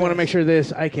 Yeah, I want to make sure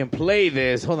I can play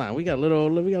this. Hold on, we got a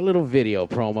little video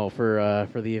promo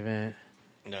for the event.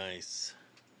 Nice.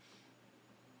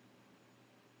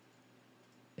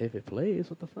 If it plays,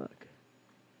 what the fuck?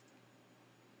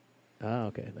 Oh,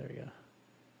 okay, there we go.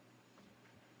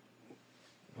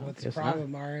 What's the Guess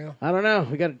problem, Mario? I don't know.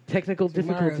 We got technical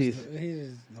difficulties.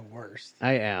 He's the worst.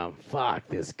 I am. Fuck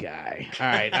this guy. All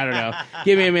right, I don't know.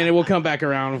 Give me a minute. We'll come back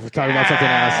around. We'll talk about something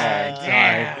else.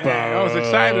 Damn. I was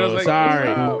excited. I was like, sorry.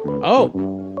 "Wow." Oh.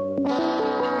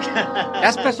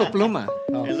 That's Peso Pluma.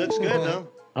 It looks good, though.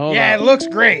 Hold Yeah, on. it looks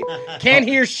great. Can't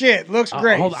hear shit. Looks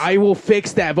great. Hold on, I will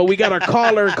fix that. But we got our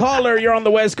caller. Caller, you're on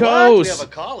the West What? We Coast. have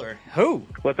a caller. Who?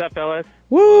 What's up, fellas?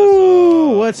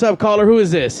 Woo! What's up, caller? Who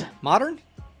is this? Modern?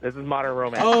 This is Modern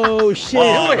Romance. Oh shit!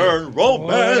 Modern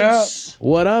Romance.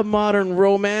 What up, Modern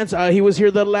Romance? He was here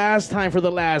the last time for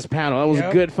the last panel. That was a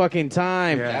Yep. good fucking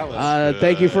time. That was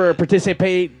Thank you for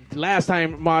participating last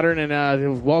time, Modern,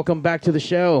 and welcome back to the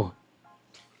show.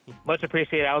 Much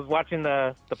appreciated. I was watching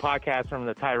the podcast from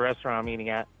the Thai restaurant I'm eating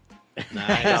at. I was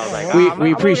Nice. like, We- I'm we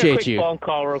gonna appreciate make a quick you. Phone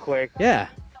call real quick. Yeah.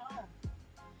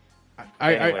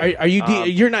 Anyway, Are you?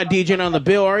 You're not DJing on the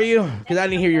bill, are you? Because I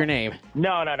didn't hear your name. No.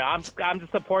 I'm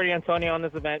just supporting Antonio on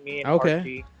this event. Me and Okay.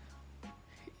 RG.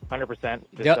 100%.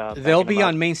 Just, They'll backing be him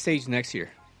on up. main stage next year.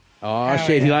 Oh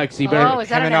shit! He likes. He better. Oh, is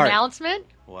that an Kevin Hart. announcement?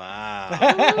 Wow.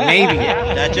 Maybe.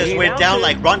 That just went down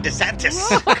like Ron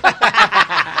DeSantis.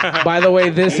 By the way,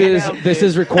 this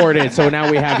is recorded, so now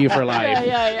we have you for life.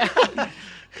 Yeah.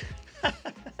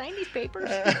 Sign these papers.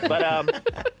 But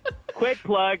quick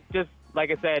plug, just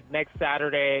like I said, next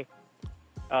Saturday,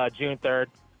 June 3rd,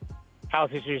 House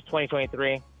Issues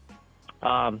 2023.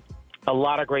 A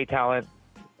lot of great talent.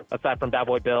 aside from Bad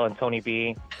Boy Bill and Tony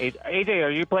B. AJ, are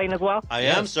you playing as well? I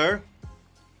am, sir.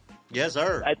 Yes,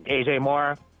 sir. AJ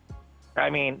Moore. I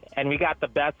mean, and we got the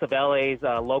best of LA's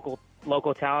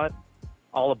local talent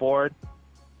all aboard.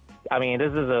 I mean, this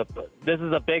is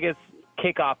the biggest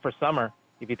kickoff for summer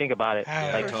if you think about it.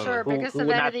 For sure, biggest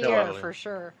event of the year for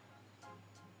sure.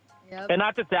 Yep. And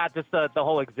not just that, just the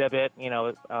whole exhibit. You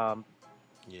know,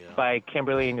 by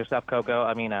Kimberly and yourself, Coco.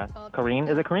 I mean, Corrine.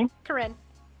 Is it Corrine? Corinne.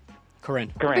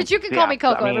 Corinne. But you can call me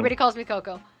Coco. Everybody calls me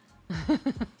Coco.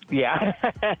 Yeah.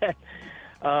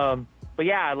 But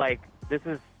yeah, like this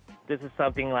is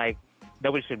something like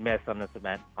nobody should miss on this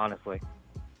event, honestly.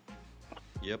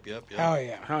 Yep. Hell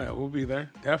yeah. We'll be there.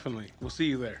 Definitely. We'll see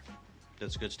you there.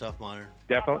 That's good stuff, Modern.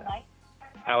 Definitely.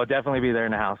 I will definitely be there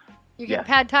in the house. You getting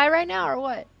pad thai right now or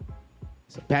what?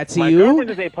 Patsy, My girlfriend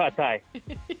is a pad thai.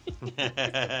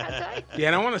 Yeah,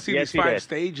 and I want to see these 5 did.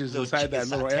 stages inside that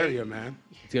little area, man.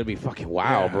 It's gonna be fucking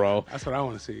wow, bro. That's what I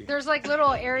want to see. There's like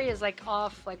little areas like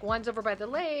off, like one's over by the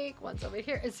lake, one's over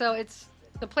here. And so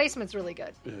the placement's really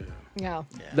good. Yeah.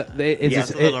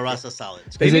 It's a little Rasa salad.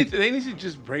 They need to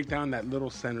just break down that little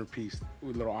centerpiece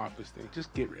with little office thing.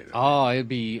 Just get rid of it. Oh, it'd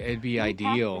be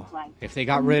ideal if they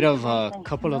got rid of a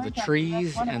couple of the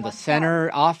trees and the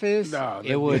center office.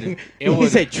 It would. He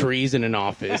said trees in an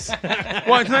office.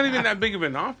 Well, it's not even that big of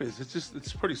an office.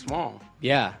 It's pretty small.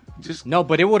 Yeah. Just no,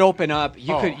 but it would open up.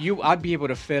 I'd be able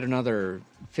to fit another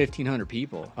 1,500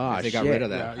 people if they got rid of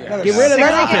that. Yeah. Get rid of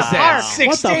that office. Then.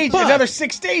 6 stages. Another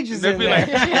 6 stages. There'd be like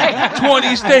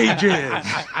 20 stages.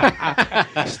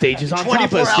 Stages on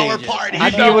top of stages. Party.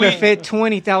 I'd be able to fit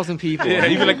 20,000 people. Yeah,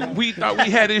 you'd be like, we thought we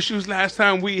had issues last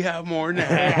time. We have more now.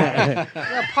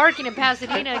 Yeah, parking in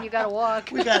Pasadena and you got to walk.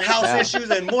 We got house issues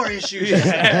and more issues.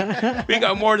 We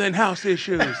got more than house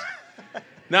issues.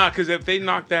 Nah, because if they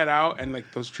knock that out and like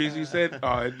those trees you said,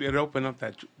 it'd open up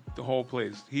the whole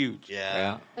place. Huge.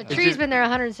 Yeah. The tree's been there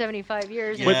 175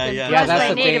 years. Yeah, It's been yeah. blessed that's by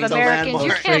the Native thing. Americans.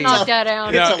 You can't knock that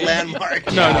down. It's a landmark.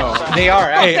 No. They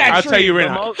are. Hey, I'll tell you right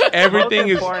But now. most Everything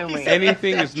is importantly-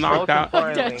 anything is knocked Most out.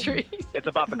 importantly, That tree. it's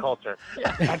about the culture.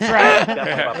 That's right.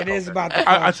 Definitely about the It is culture. about the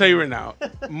I'll tell you right now.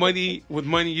 With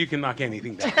money, you can knock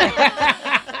anything down.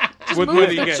 With Move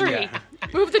money, the you tree. can.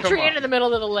 Move the Come tree on. into the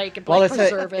middle of the lake and Well,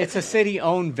 preserve it. it's a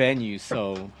city-owned venue,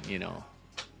 so you know.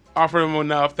 Offer them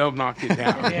enough, they'll knock it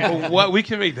down. But what we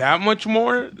can make that much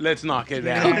more? Let's knock it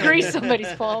down. Grease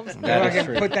somebody's palms. That I is can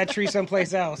true. put that tree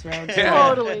someplace else, man. Yeah.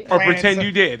 Totally. Or Plant pretend some-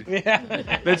 you did.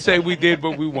 Yeah. Let's say we did,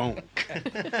 but we won't.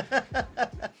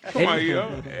 Come on,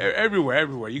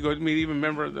 everywhere. You go meet even a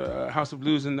member of the House of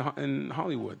Blues in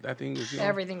Hollywood. That thing is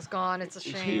Everything's gone. It's a it's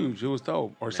shame. huge. It was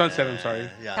dope. Or Sunset. I'm sorry.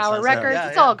 Yeah, Tower Sunset. Records, Yeah,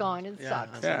 it's yeah. all gone. It Yeah,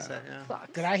 sucks. Yeah. Sunset, yeah.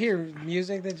 Sucks. Did I hear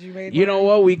music that you made? You know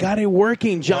what? We got it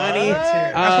working, Johnny.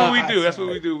 That's what we do. That's what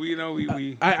we do.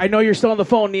 We I know you're still on the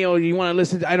phone, Neil. You want to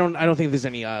listen? I don't think there's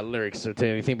any lyrics or to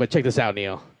anything, but check this out,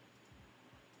 Neil.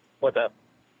 What's up?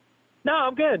 No,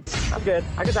 I'm good. I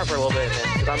can talk for a little bit,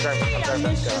 man, because I'm driving back.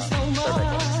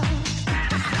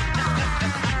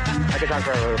 I can talk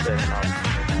for a little bit.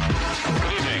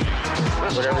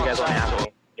 Whatever you guys want to ask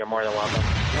me, you're more than welcome.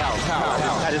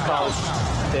 I just thought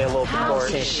I'd say a little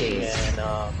support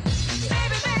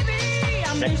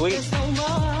and next week. Next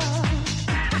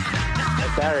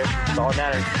Saturday. That's all that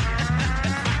matters.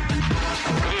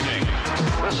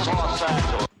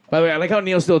 By the way, I like how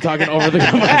Neil's still talking over the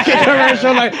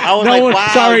commercial. Like, I was no like, one, wow.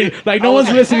 sorry, like no one's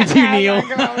listening to you, Neil. I was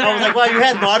like, wow, you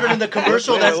had Modern in the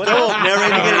commercial. That's dope.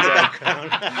 Narrating it in the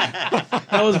background.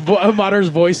 That was Modern's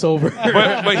voiceover.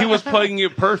 but he was plugging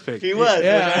it perfect. He was.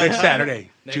 Next Saturday.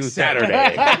 June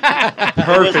Saturday.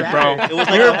 Perfect, bro. It was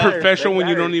like You're a- a professional when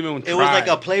you don't even try. It was like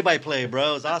a play-by-play,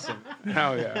 bro. It was awesome.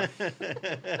 Hell yeah.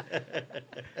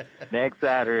 Next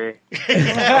Saturday.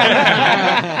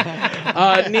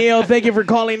 Neil, thank you for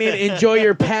calling in. Enjoy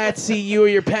your pad see-ew or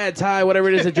your pad thai, whatever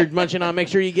it is that you're munching on. Make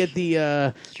sure you get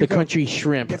the country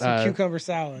shrimp. Get some cucumber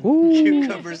salad.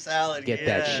 Cucumber salad. Get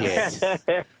that shit.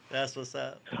 That's what's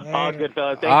up. All good,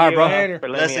 fellas. Thank All right, you bro. for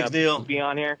letting me Blessings, Neil. be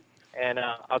on here. And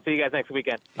I'll see you guys next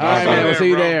weekend. All right, man. We'll see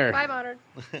you bro. there. Bye, Modern.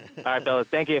 All right, fellas.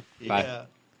 Thank you. Yeah.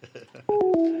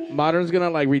 Modern's gonna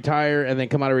like retire and then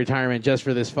come out of retirement just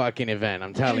for this fucking event.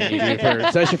 I'm telling you, dude,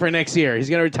 especially for next year. He's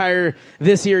gonna retire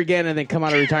this year again and then come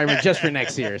out of retirement just for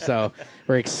next year. So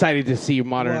we're excited to see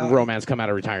Modern Well, Romance come out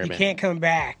of You retirement. can't come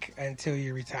back until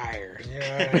you retire. You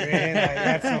know what I mean? Like,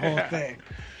 that's the whole thing.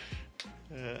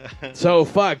 So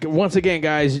once again,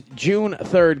 guys, June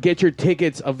 3rd, get your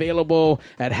tickets available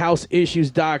at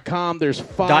houseissues.com. There's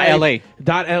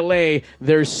 .la.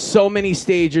 There's so many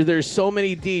stages. There's so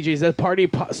many DJs. That party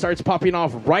starts popping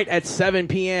off right at 7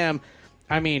 p.m.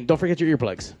 I mean, don't forget your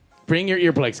earplugs. bring your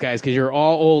earplugs, guys, because you're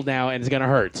all old now and it's gonna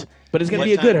hurt. But it's gonna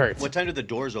be a good hurt. What time do the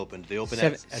doors open? Do they open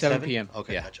Seven- at 7 p.m.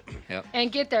 Okay, Yeah. gotcha. Yep. And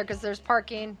get there because there's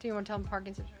parking. Do you want to tell them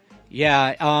parking situation?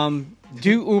 Yeah.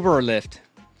 Do Uber or Lyft.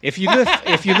 If you live,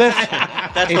 That's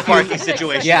the parking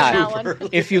situation. Yeah. That one.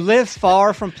 if you live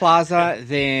far from Plaza,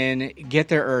 then get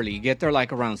there early. Get there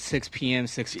like around 6 p.m.,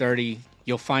 6:30.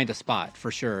 You'll find a spot for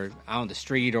sure out on the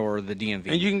street or the DMV.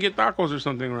 And you can get tacos or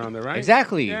something around there, right?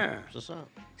 Exactly. Yeah. What's up?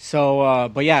 So,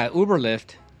 but yeah, Uber,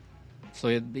 Lyft. So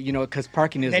you know, because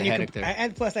parking is a Then you headache can, there.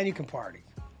 and plus then you can party.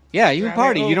 Yeah, you can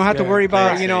party. You don't have to Yeah. worry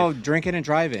about Right. drinking and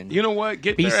driving. You know what?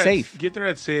 Get Be there safe. Get there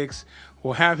at 6.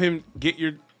 We'll have him get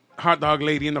your hot dog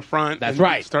lady in the front. That's and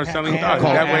right. Start selling Anna. dogs.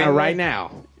 Call That way, Anna right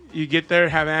now. you get there,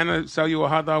 have Anna sell you a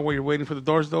hot dog while you're waiting for the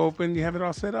doors to open. You have it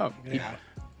all set up. Yeah.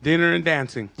 Dinner and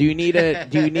dancing. Do you need an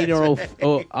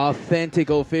authentic,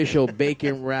 official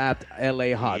bacon wrapped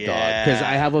LA hot dog? Yeah. Because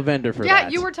I have a vendor for Yeah,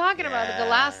 that. you were talking about it the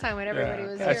last time when everybody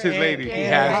was That's here. his lady. Yeah, He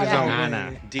yeah, has his yeah. own.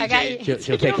 Anna. I got DJ, She'll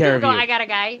you take know, care of people go, you. I got a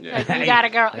guy. Like, you got a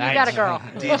girl. You got a girl.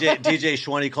 DJ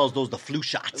Schwanny calls those the flu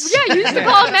shots. Yeah, you used to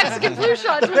call them Mexican flu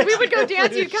shots. When we would go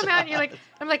dance, you'd come out and you're like,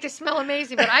 I'm like, they smell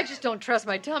amazing, but I just don't trust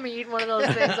my tummy eating one of those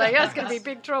things. Like, that's going to be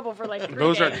big trouble for like 3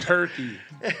 Those are days. turkey.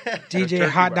 DJ turkey,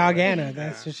 Hot by Dog the way. Anna.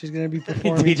 That's what she's going to be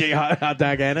performing. DJ Hot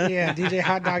Dog Anna? Yeah, DJ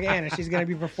Hot Dog Anna. She's going to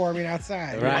be performing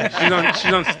outside. Right.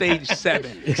 She's on stage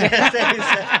 7.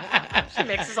 She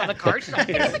mixes on the cart. She's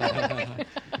like,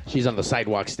 She's on the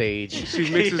sidewalk stage. She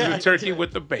mixes the turkey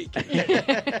with the bacon.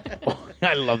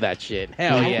 I love that shit.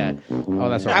 Hell yeah. Oh,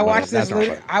 that's all. I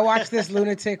watched this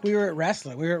lunatic. We were at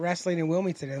wrestling in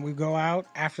Wilmington, and we go out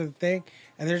after the thing,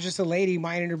 and there's just a lady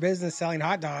minding her business selling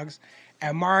hot dogs,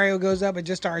 and Mario goes up and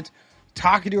just starts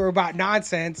talking to her about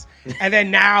nonsense, and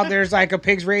then now there's like a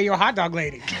Pigs Radio hot dog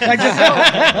lady. Like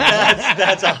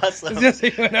That's awesome. just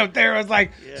he went up there and was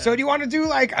like, so do you want to do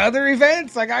like other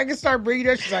events? Like I can start bringing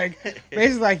it. She's like,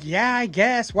 basically like, yeah, I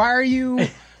guess.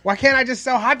 Why can't I just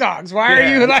sell hot dogs? Why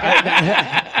are you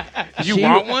like... You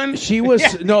want one? She was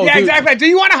Yeah, no. yeah, dude, exactly. Do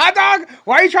you want a hot dog?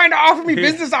 Why are you trying to offer me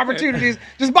business opportunities?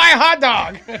 Just buy a hot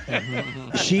dog.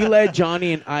 She let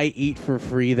Johnny and I eat for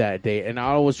free that day, and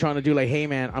I was trying to do like, hey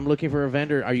man, I'm looking for a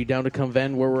vendor. Are you down to come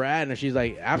vend where we're at? And she's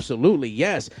like, absolutely,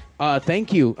 yes.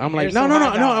 Thank you. I'm like, Here's no. some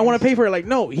hot I want dogs. to pay for it. Like,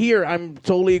 no, here. I'm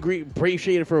totally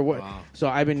appreciate it for what. Wow. So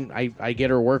I get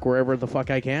her work wherever the fuck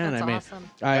I can. That's I mean,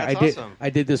 awesome. I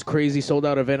did this crazy sold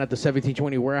out event at the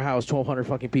 1720 warehouse, 1,200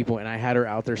 fucking people, and I had her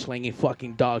out there slinging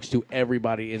fucking dogs to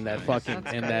everybody in that fucking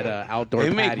outdoor. They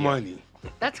make patio. money.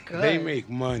 That's good. They make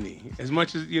money. As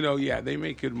much as, they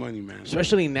make good money, man.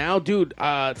 Especially now, dude.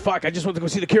 Fuck, I just went to go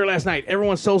see The Cure last night.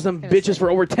 Everyone sells them bitches for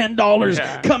over $10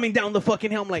 Yeah. coming down the fucking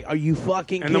hill. I'm like, are you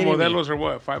fucking And the kidding me? Modelos are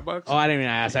what, $5? Oh, I didn't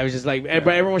even ask. I was just like, but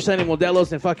everyone was sending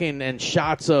Modelos and fucking and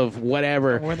shots of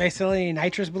whatever. Were they selling any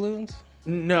nitrous balloons?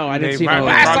 No, I didn't They see might- no.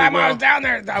 Last Last Probably time I will. was down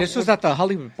there, This was at the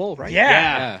Hollywood Bowl, right?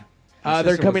 yeah. They're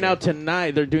sister coming was out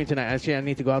tonight. They're doing tonight. Actually, I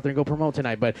need to go out there and go promote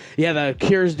tonight. But yeah, The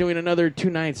Cure's doing another 2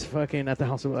 nights fucking at the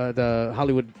house of, the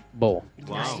Hollywood Bowl.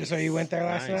 Wow. So you went there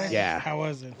last Nice. night? Yeah. How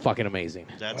was it? Fucking amazing.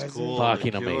 That's Was it? cool.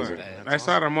 Fucking The Cure. amazing. That's I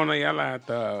saw Ramon Ayala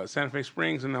at Santa Fe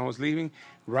Springs, and I was leaving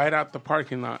right out the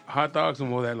parking lot. Hot dogs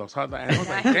and Modelos. Hot dogs. And I was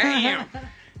like, damn.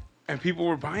 And people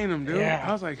were buying them, dude. Yeah.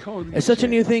 I was like, holy It's such a shit.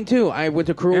 new thing too. I went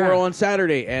to Crew Yeah. World on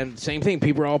Saturday, and same thing.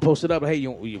 People are all posted up. Hey,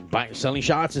 you selling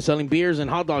shots and selling beers and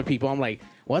hot dog people. I'm like,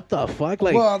 what the fuck?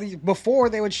 Like, Well, before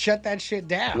they would shut that shit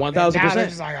down. 1000%. And now they're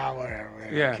just like, oh, whatever.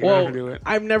 Yeah. well, never do it.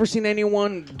 I've never seen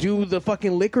anyone do the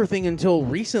fucking liquor thing until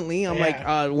recently. I'm like,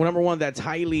 number one, that's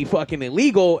highly fucking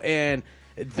illegal, and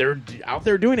they're out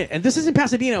there doing it. And this is in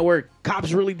Pasadena, where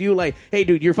cops really do like, hey,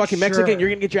 dude, you're fucking Mexican. Sure. You're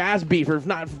gonna get your ass beat for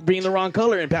not being the wrong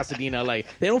color in Pasadena. Like,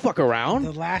 they don't fuck around.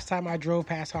 The last time I drove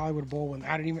past Hollywood Bowl, when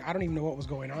I don't even know what was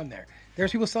going on there.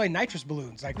 There's people selling nitrous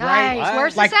balloons, like Nice. right,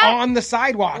 Where's like this at? on the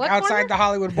sidewalk What outside corner? the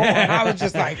Hollywood Bowl, and I was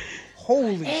just like,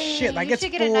 "Holy Hey, shit!" Like you it's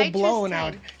should get a full nitrous blown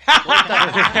out. tank.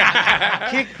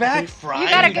 Kick back, Friday. You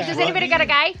got a? Does anybody got a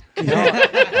guy?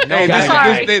 No,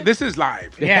 Sorry. this is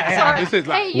live. Yeah, Sorry. This is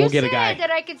live. Hey, you We'll get a said guy.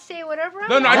 that I could say whatever.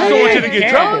 No, I just don't want you to get in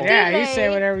trouble. Yeah, do you they? say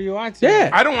whatever you want to. Yeah.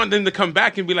 I don't want them to come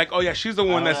back and be like, oh, yeah, she's the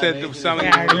one that said they were selling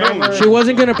Yeah, balloons. remember- She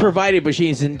wasn't gonna provide it, but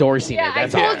she's endorsing Yeah, it. I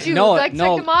That's all. told you. No, like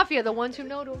no. the mafia, the ones who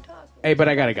know don't talk. Hey, but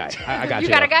I got a guy. I got you.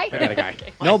 You got a guy? I got a guy.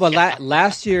 No, but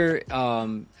last year,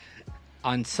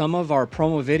 on some of our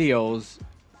promo videos,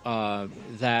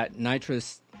 that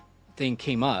nitrous thing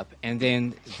came up, and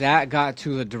then that got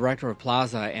to the director of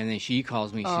Plaza, and then she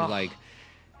calls me. She's like,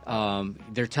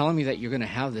 "They're telling me that you're gonna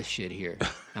have this shit here."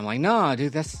 I'm like, "No,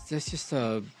 dude, that's just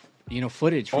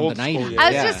footage from Old the school, 90s." yeah.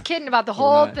 I was just kidding about the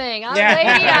whole not. thing. Yeah.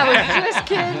 Lady, I was just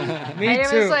kidding. Me I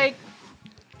too. was like,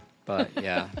 But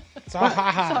yeah, It's all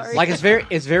ha-has. Sorry. like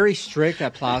it's very strict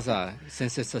at Plaza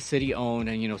since it's a city owned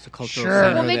and it's a cultural Sure.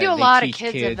 center. Well, they that do a lot of teach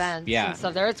kids events Yeah. and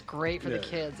stuff there. It's great for the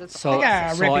kids. It's So, They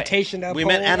got a so reputation to We uphold.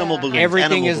 meant animal balloons.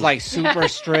 everything Animal is balloons. like super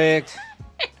strict.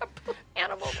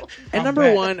 animal. And number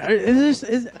bet. one,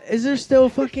 is there still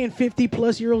fucking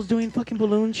 50-plus-year-olds doing fucking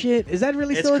balloon shit? Is that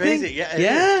really It's still a crazy. thing? Yeah, it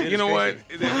Yeah? is, dude. You know what?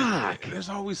 crazy. There's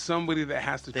always somebody that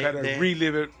has to try to They-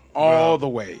 relive it all the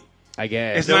way. I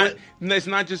guess. It's not. It's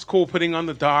not just cool putting on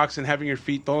the docks and having your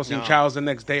feet thrown in No. chows the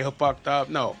next day fucked up.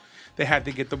 No, they had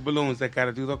to get the balloons. They got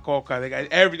to do the coca. They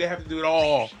have to do it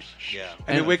all. Yeah.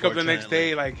 And they wake up the next Unfortunately.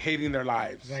 day like hating their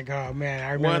lives. It's like, oh man,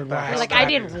 I What remember the last. You're like, Stop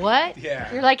I it. did what?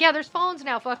 Yeah. You're like, yeah, there's phones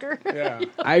now, fucker. Yeah.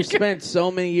 I've spent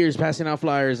so many years passing out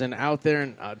flyers, and out there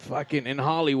in fucking in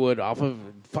Hollywood, off of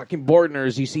fucking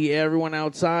Bordners, you see everyone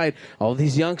outside. All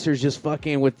these youngsters just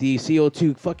fucking with the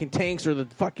CO2 fucking tanks or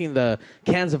the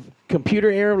cans of computer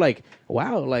air. Like,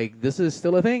 wow, like this is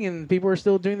still a thing, and people are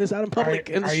still doing this out in public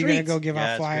in the Are you streets. gonna go give Yeah, out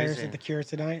it's flyers crazy. at the Cure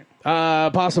tonight?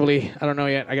 Possibly. I don't know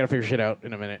yet. I gotta figure shit out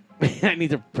in a minute. I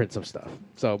need to print some stuff.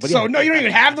 So, but So yeah. no, you don't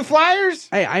even have the flyers.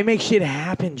 Hey, I make shit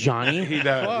happen, Johnny. He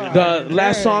does. The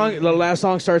last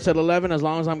song starts at 11. As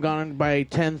long as I'm gone by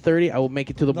 10:30, I will make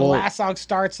it to the The bowl. last song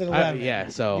starts at 11. yeah,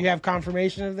 so you have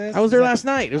confirmation of this? I was Is there that- last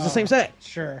night. It was the same set.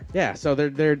 Sure. Yeah, so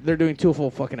they're doing 2 full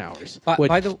fucking hours By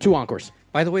with the- 2 encores.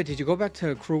 By the way, did you go back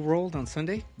to Crew World on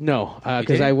Sunday? No, because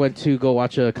didn't? I went to go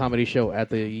watch a comedy show at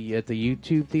the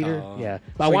YouTube theater. Oh. Yeah,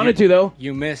 but So I wanted you- to though.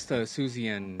 You missed Susie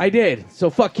and I did. So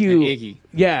fuck you, And Iggy.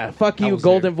 Yeah, fuck I you, was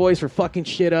Golden there. Voice for fucking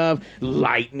shit up.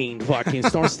 Lightning, fucking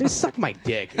storms. They suck my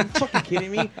dick. Are you fucking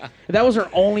kidding me? That was her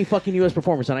only fucking U.S.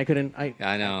 performance, and I couldn't. I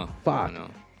know. Fuck. I know.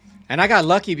 And I got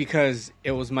lucky because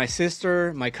it was my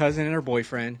sister, my cousin, and her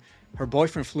boyfriend. Her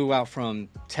boyfriend flew out from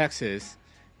Texas,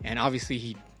 and obviously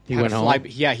he had went to fly. home?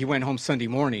 Yeah, he went home Sunday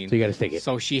morning. So you got to take it.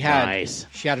 So she had Nice.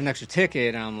 she had an extra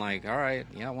ticket, and I'm like, all right,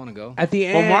 yeah, I want to go. At the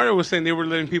Well, end, Mario was saying they were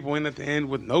letting people in at the end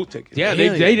with no tickets. Yeah,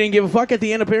 they didn't give a fuck at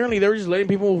the end. Apparently, they were just letting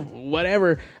people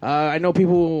whatever. I know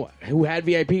people who had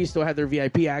VIP still had their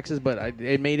VIP access, but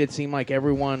it made it seem like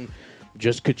everyone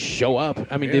just could show up.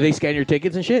 I mean, did they scan your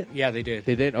tickets and shit? Yeah, they did.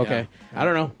 They did. Okay, Yeah. I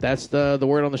don't know. That's the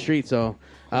word on the street. So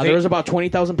They- there was about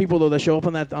 20,000 people though that show up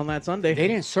on that Sunday. They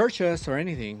didn't search us or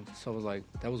anything, so it was like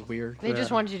that was weird. They just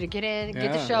wanted you to get in,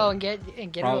 get the Yeah. show, and get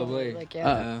Probably. it over. Like,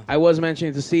 yeah. I was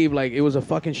mentioning to Steve, like, it was a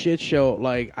fucking shit show.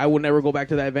 Like, I would never go back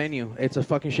to that venue. It's a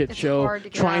fucking shit It's show hard to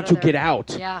get trying out to of get there.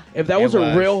 out. Yeah. If that It was a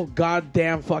was. real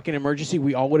goddamn fucking emergency,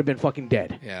 we all would have been fucking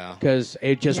dead. Yeah. Because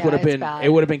it just Yeah, would have it's been, bad. it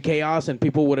would have been chaos and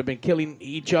people would have been killing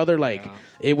each other. Like,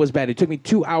 it was bad. It took me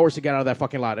 2 hours to get out of that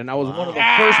fucking lot. And I was one of the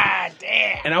first.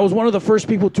 And I was one of the first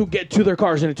people to get to their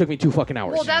cars, and it took me 2 fucking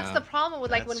hours. Well, that's the problem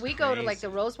with like when That's we go to like crazy. the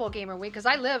Rose Bowl game, or because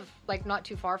I live like not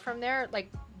too far from there.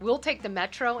 Like we'll take the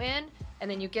metro in, and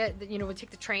then you get we take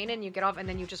the train in, you get off, and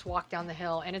then you just walk down the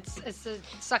hill, and it's a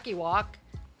sucky walk,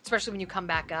 especially when you come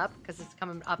back up because it's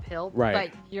coming uphill.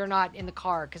 Right. But you're not in the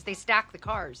car because they stack the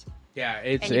cars. Yeah,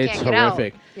 it's And you it's can't get out.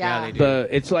 horrific. Yeah. they do.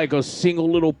 It's like a single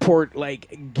little port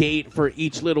like gate for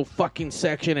each little fucking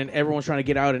section, and everyone's trying to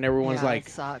get out, and everyone's Yeah, like,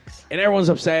 it sucks. and everyone's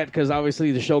upset because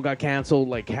obviously the show got canceled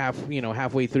like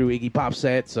halfway through Iggy Pop's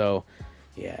set. So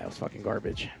yeah, it was fucking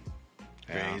garbage.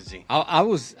 Crazy. I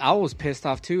was pissed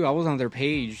off too. I was on their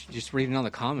page just reading all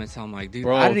the comments. I'm like, dude,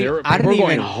 Bro, I didn't, people I didn't were even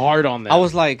going hard on them. I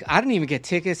was like, I didn't even get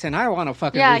tickets, and I want to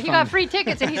fucking. Yeah, he refund. got free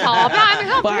tickets, and he's all, I'm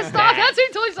Fuck pissed that. off. That's what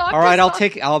he told me. All right, I'll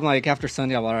take. I'm like after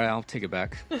Sunday. I'm all right. I'll take it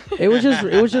back. it was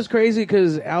just crazy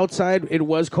because outside it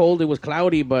was cold, it was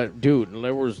cloudy, but dude,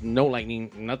 there was no lightning,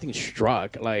 nothing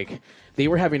struck. Like they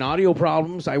were having audio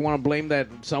problems. I want to blame that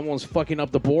someone's fucking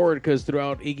up the board because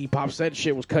throughout Iggy Pop's set,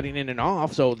 shit was cutting in and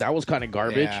off, so that was kind of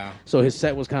garbage. Yeah. So his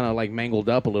set was kind of like mangled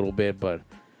up a little bit, but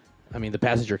I mean the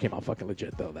Passenger came out fucking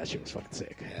legit though. That shit was fucking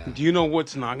sick. Do you know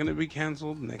what's not going to be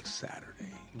canceled next Saturday?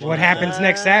 What happens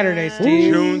next Saturday,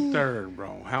 Steve? June 3rd,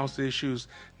 bro. House issues.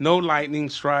 No lightning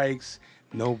strikes.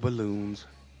 No balloons.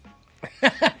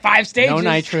 5 stages. No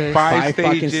nitrous. Five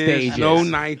fucking stages. stages. No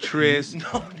nitrous.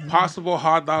 Possible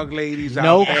hot dog ladies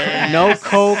No, out there. no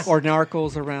coke or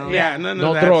narcos around. Yeah, none No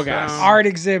of that drogas. stuff. Art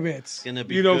exhibits. Gonna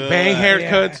be You know, good. bang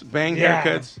haircuts. Yeah. Bang Yeah.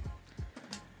 haircuts.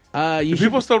 You Do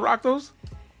people still rock those?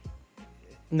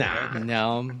 nah.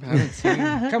 No, I haven't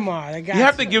seen. Come on, they got You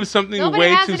have to give something Nobody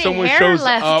away has to any someone hair shows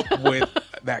left. up with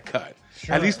that cut.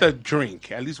 At least a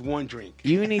drink. At least one drink.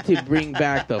 You need to bring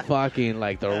back the fucking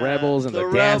like the rebels and the,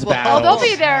 The dance Rebels. battles. Oh, they'll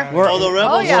be there. Oh, the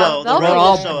rebels yeah, show. they'll The be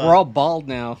rebels there. show. We're all bald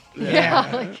now. Yeah.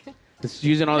 Like, It's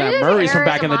using all that It is Murray's from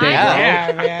back in the day.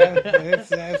 Arizona. bro. Yeah, man.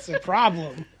 That's a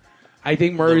problem. I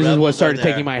think Murray's is rebels what are started there.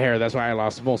 taking my hair. That's why I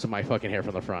lost most of my fucking hair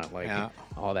from the front. Like Yeah.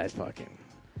 all that fucking.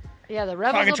 Yeah, the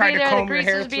rebels Fucking will tried be to there. The comb your hair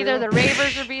greasers will be there. through. The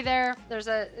ravers will be there. There's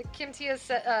a Kim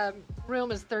Tia's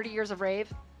room is 30 years of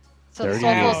rave. So the 30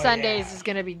 Soulful years. Sundays is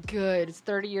gonna be good. It's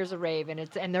 30 years of rave,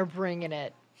 and they're bringing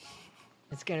it.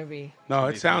 It's gonna be. No,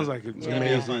 it sounds like it's Yeah.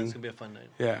 It's amazing. gonna be a fun night.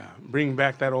 Yeah, bring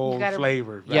back that old gotta-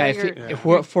 flavor. Yeah, back. if, your- you- if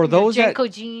we're, for those that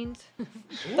Jenko jeans.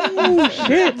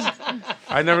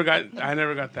 I never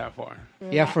got that far.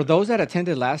 yeah, for those that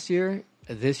attended last year,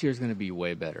 this year's going to be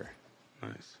way better.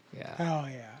 Nice. Yeah, Oh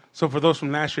yeah. So for those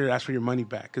from last year, ask for your money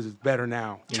back because it's better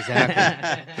now.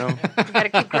 exactly. No? You got to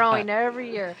keep growing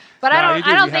every year. But No, I you don't. do.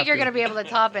 I You don't have think you're to. going to be able to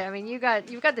top it. I mean, you've got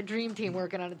the dream team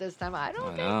working on it this time. I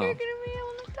don't think know. you're going to be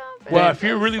able to top it. Well, I'm if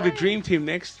you're just really the saying. dream team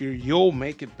next year, you'll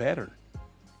make it better.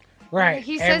 Right.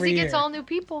 He says every he gets year. all new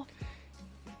people.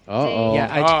 Uh-oh.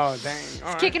 Yeah, Oh, dang.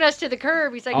 All right. Kicking us to the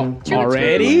curb. He's like, Oh, "Two,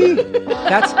 already?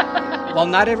 that's well,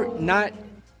 not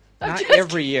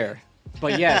every year,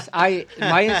 but yes,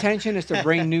 my intention is to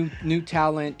bring new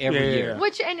talent every Yeah, yeah, year. yeah.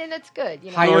 Which and it's good. You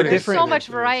know, Hire there's different- so much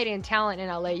variety and talent in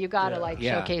LA. You got to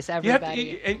Yeah. showcase You have to,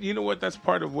 everybody. and you know what? That's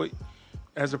part of what,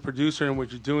 as a producer, and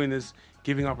what you're doing is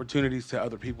giving opportunities to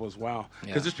other people as well.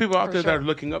 Because Yeah. there's people out For there that sure. are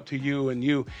looking up to you, and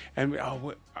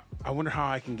I wonder how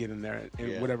I can get in there and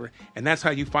Yeah. whatever. And that's how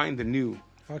you find the new,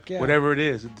 Fuck yeah. whatever it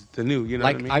is, it's the new. You know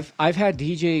Like what I mean? I've had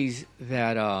DJs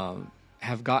that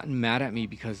have gotten mad at me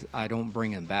because I don't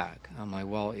bring them back. I'm like,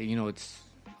 well, you know,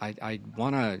 I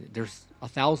wanna. There's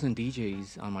 1,000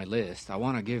 DJs on my list. I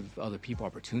want to give other people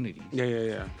opportunities.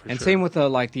 yeah. For And sure. same with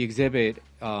the exhibit.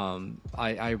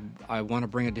 I want to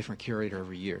bring a different curator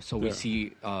every year, so we Yeah.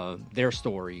 see their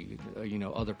story,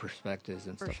 other perspectives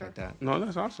and stuff sure. like that. No,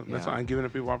 that's awesome. That's Yeah. fine. Giving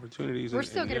people opportunities. We're and-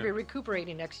 still and, going to yeah. be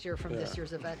recuperating next year from this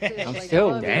year's event. Too. I'm Like,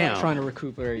 still oh, Damn. trying to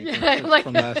recuperate Yeah, from, like-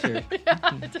 from last year.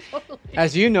 totally.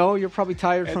 As you know, you're probably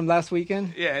tired from last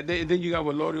weekend. Yeah, and then you got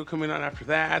Velorio coming on after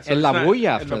that. So El it's La not- Bulla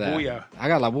El after La that. Bulla. I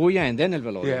got La Bulla and then El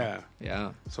Velorio. Yeah.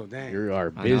 Yeah. So dang. You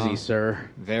are I busy, know. sir.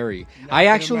 Very. I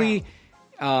actually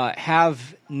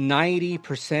have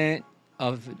 90%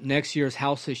 of next year's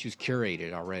house issues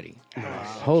curated already.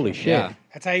 Holy shit. Yeah.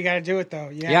 That's how you got to do it, though.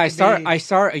 You Yeah, have to I be-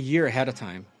 start a year ahead of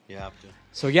time. You have to.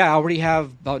 So yeah, I already have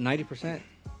about 90%.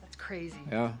 That's crazy.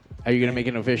 Yeah. Are you going to make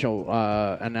an official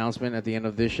announcement at the end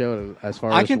of this show as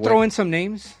far I as can what- throw in some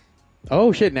names.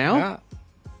 Oh, shit, now? Yeah.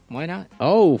 Why not?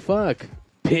 Oh, fuck.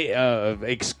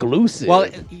 Exclusive. Well,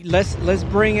 let's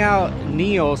bring out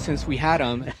Neil since we had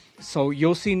him. So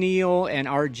you'll see Neil and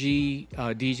RG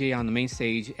DJ on the main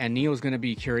stage, and Neil's going to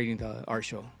be curating the art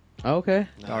show, okay.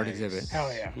 the art exhibit.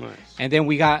 Hell yeah. Nice. And then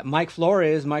we got Mike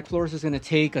Flores. Mike Flores is going to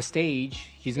take a stage.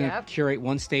 He's going to Yep. curate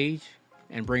one stage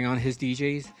and bring on his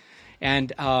DJs.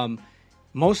 And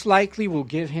most likely we'll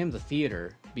give him the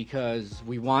theater because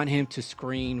we want him to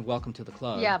screen Welcome to the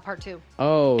Club. Yeah, part 2.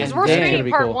 Oh, And Because we're then- that's gonna screening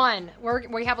be part cool. 1.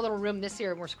 We have a little room this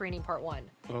year, and we're screening part 1.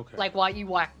 Okay. Like while you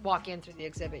walk in through the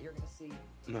exhibit, you're going to see.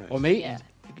 Nice. Or maybe Yeah.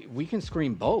 we can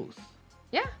screen both.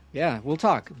 Yeah. Yeah, we'll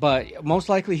talk. But most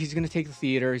likely he's going to take the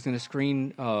theater. He's going to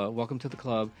screen Welcome to the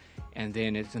Club, and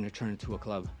then it's going to turn into a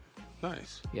club.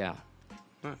 Nice. Yeah.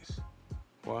 Nice.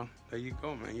 Well, there you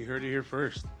go, man. You heard it here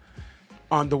first.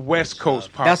 On the West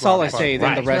Coast Pop That's all I Rock say.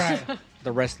 Then the Podcast. rest,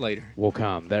 the rest later. Will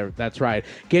come. That's right.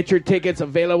 Get your tickets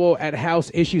available at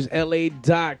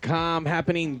houseissuesla.com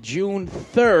happening June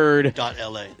 3rd. .la.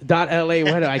 .la.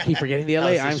 What? I keep forgetting the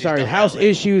LA. I'm sorry.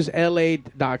 Houseissues.la.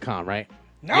 Houseissuesla.com, right?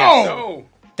 No! No.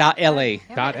 .la. .la.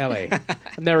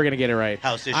 I'm never going to get it right.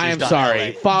 Houseissues.la. I am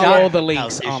sorry. Follow Dot- the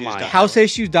links Houseissues.la. online.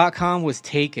 Houseissues.com was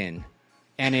taken,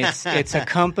 and it's a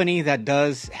company that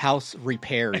does house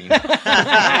repairing.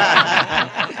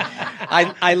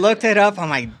 I looked it up. I'm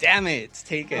like, damn it, it's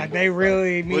taken. Like they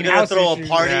really mean We're gonna house throw issues. a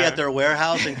party Yeah. at their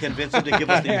warehouse and convince them to give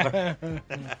us the.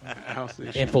 House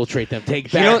issues. Infiltrate them.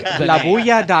 Take You know, back the name.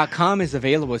 labuya.com is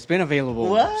available. It's been available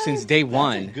What? since day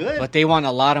one. good. But they want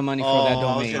a lot of money for that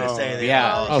I was domain. gonna say they-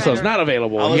 Yeah. Oh, so it's not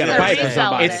available. I You was got to gonna buy it from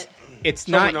resell somebody. it. It's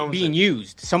Someone not owns being it.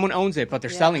 used. Someone owns it, but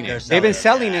they're selling They're it. They've been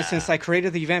selling selling it. it since I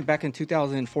created the event back in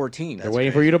 2014. They're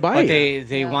waiting for you to buy But it.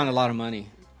 they want a lot of money.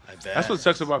 I bet. That's what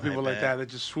sucks about people I like bet. that. That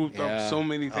just swooped Yeah. up so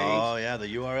many things. Oh yeah, the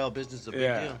URL business is a big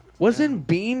Yeah. deal. Wasn't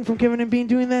Bean from Kevin and Bean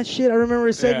doing that shit? I remember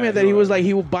a segment Yeah, that he he was was. like,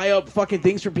 he would buy up fucking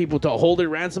things from people to hold it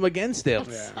ransom against them.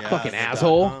 Yeah. Fucking Yeah,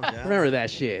 asshole. yeah. Remember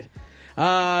that shit.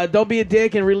 Don't be a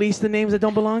dick and release the names that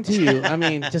don't belong to you. I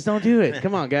mean, just don't do it.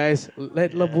 Come on, guys.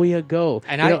 Let La Bulla go.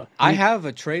 And You know, I have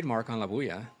a trademark on La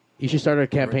Bulla. you should start a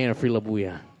campaign of Free La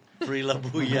Bulla.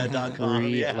 Freelabuya.com.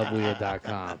 Yeah.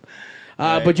 FreeLaBulla.com.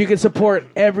 But you can support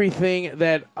everything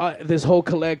that this whole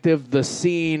collective, the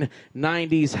scene,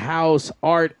 90s house,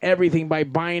 art, everything by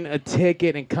buying a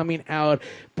ticket and coming out.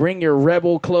 Bring your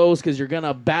rebel clothes because you're going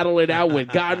to battle it out with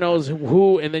God knows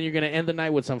who, and then you're going to end the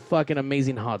night with some fucking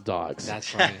amazing hot dogs. That's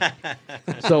funny.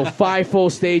 So 5 full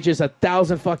stages,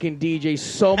 1,000 fucking DJs,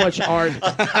 so much art.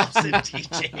 1,000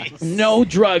 DJs. No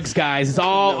drugs, guys. It's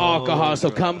all No alcohol. So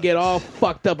come get all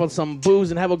fucked up on some booze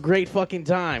and have a great fucking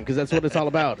time because that's what it's all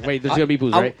about. Wait, there's going to be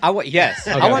booze, right? Yes.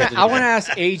 Okay, I want okay. to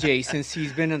ask AJ, since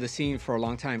he's been in the scene for a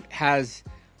long time, have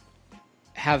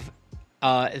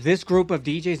this group of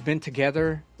DJs been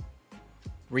together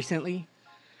recently?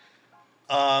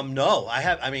 No, I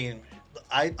have. I mean,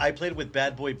 I played with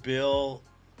Bad Boy Bill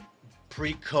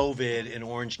pre-COVID in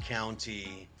Orange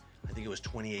County. I think it was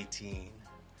 2018.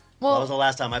 Well, that was the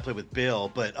last time I played with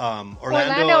Bill. But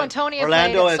Orlando and Tony have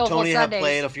Orlando played at and Soulful Tony have Sundays.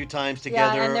 played a few times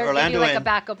Yeah, together. and they Orlando do like and a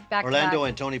back Orlando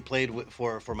and Tony played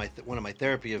for my one of my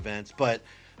therapy events, but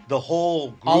the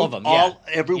whole group, All of them, yeah.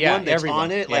 everyone Yeah, that's everyone,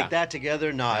 on it yeah. like that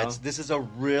together. No, No. this is a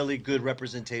really good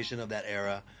representation of that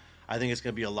era. I think it's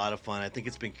going to be a lot of fun. I think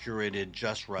it's been curated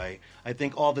just right. I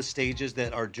think all the stages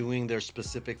that are doing their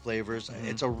specific flavors,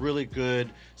 it's a really good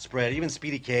spread. Even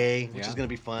Speedy K, which Yeah. is going to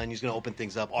be fun. He's going to open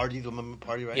things up. Artie, the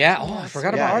party, right? Yeah. Oh, I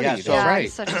forgot about Artie. yeah, That's so- Yeah, right.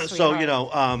 he's such a So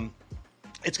sweetheart.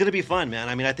 it's going to be fun, man.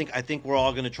 I mean, I think we're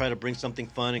all going to try to bring something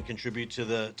fun and contribute to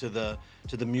the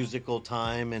musical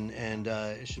time, and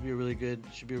it should be a really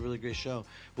great show.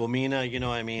 Well, Mina,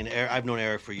 I mean, I've known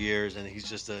Eric for years, and he's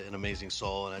just an amazing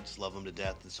soul, and I just love him to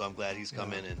death. And so I'm glad he's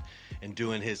coming and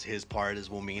doing his part as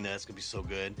Wilmina. It's going to be so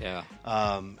good. Yeah.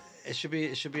 It should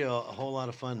be a whole lot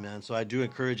of fun, man. So I do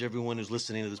encourage everyone who's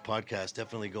listening to this podcast,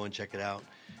 definitely go and check it out,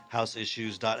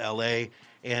 houseissues.la.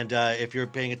 And if you're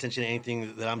paying attention to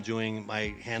anything that I'm doing,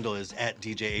 my handle is at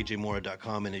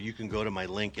djajmora.com, and you can go to my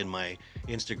link in my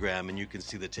Instagram, and you can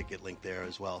see the ticket link there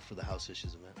as well for the House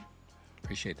Issues event.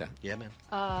 Appreciate that. Yeah, man.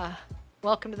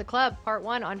 Welcome to the club, part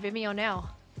 1 on Vimeo now.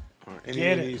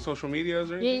 Any social medias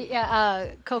or anything?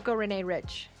 Yeah, Coco Renee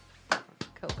Rich.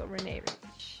 Coco Renee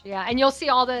Rich. Yeah, and you'll see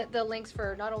all the links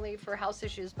for not only for House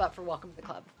Issues, but for Welcome to the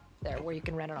Club there, where you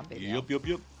can rent it on video.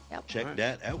 Yep. Check Right.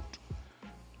 that out.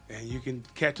 And you can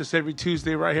catch us every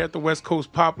Tuesday right here at the West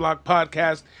Coast Pop Lock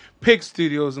Podcast, Pig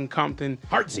Studios in Compton,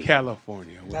 Heartsy.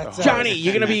 California. with That's the Johnny, host.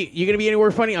 you gonna be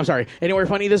anywhere funny? I'm sorry, anywhere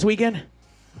funny this weekend?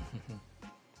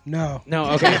 No.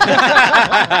 No, okay.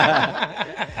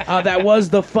 That was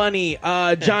the funny.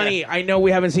 Johnny, I know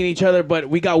we haven't seen each other, but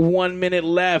we got 1 minute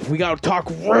left. We got to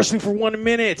talk wrestling for 1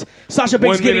 minute. Sasha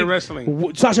Banks 1 minute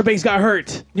wrestling. Sasha Banks got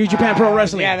hurt. New Japan Pro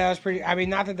Wrestling. Yeah, that was pretty. I mean,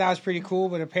 not that was pretty cool,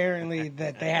 but apparently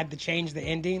that they had to change the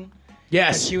ending. That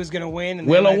Yes. she was going to win. And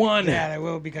Willow they won. Yeah, they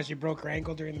will because she broke her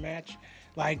ankle during the match.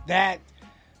 Like that.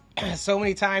 So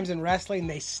many times in wrestling,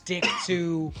 they stick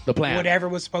to The plan. whatever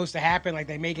was supposed to happen. Like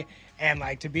they make it, and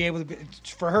like to be able to,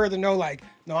 for her to know, like,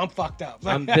 no, I'm fucked up.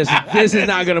 This is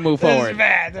not going to move This is forward.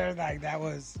 bad. They're like that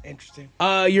was interesting.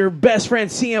 Your best friend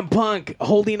CM Punk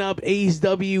holding up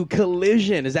AEW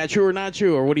Collision. Is that true or not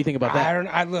true? Or what do you think about I that? don't.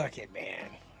 I look it, man.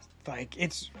 Like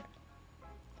it's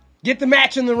get the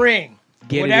match in the ring.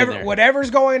 Get it in there. Whatever's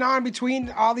going on between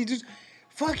all these dudes,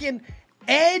 fucking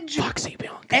Edge. Foxy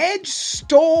Bianca. Edge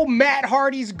stole Matt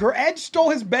Hardy's girl. Edge stole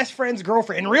his best friend's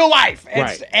girlfriend in real life.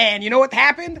 Right. And you know what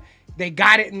happened? They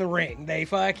got it in the ring. They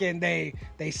fucking they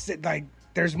sit like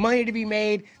there's money to be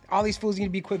made. All these fools need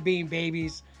to be quit being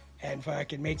babies and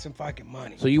fucking make some fucking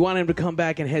money. So you want him to come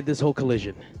back and head this whole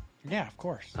Collision? Yeah, of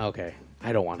course. Okay.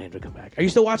 I don't want him to come back. Are you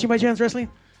still watching by chance wrestling?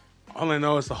 All I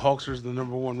know is the Hulkster's the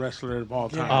 #1 wrestler of all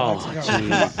time. Oh,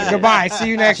 Goodbye. See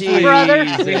you next week, brother.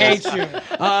 We hate you.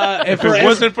 If it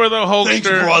wasn't for the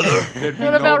Hulkster, there'd be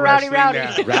What no about Rowdy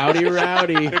wrestling Rowdy? now.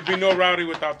 Rowdy. There'd be no Rowdy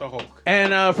without the Hulk.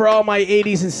 And for all my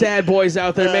 80s and sad boys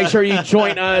out there, make sure you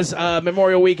join us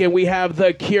Memorial Weekend. We have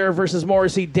The Cure versus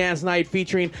Morrissey Dance Night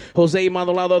featuring Jose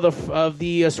Maldonado of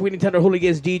the Sweet and Tender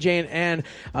Hooligans DJing and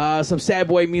some sad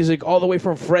boy music all the way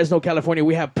from Fresno, California.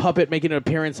 We have Puppet making an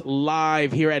appearance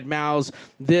live here at Mal's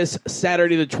this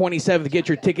Saturday the 27th. Get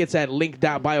your tickets at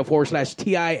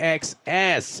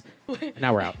link.bio/TIXS.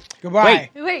 Now we're out. Goodbye.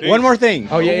 Wait. One more thing.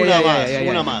 Oh, yeah.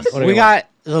 Una más. What do We you want? got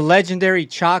the legendary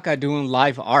Chaka doing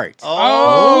live art.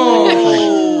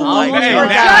 Oh, my Hey,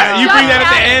 God. you bring that at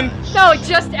the end? No,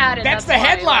 just added. That's the why.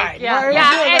 headline. Yeah, Why-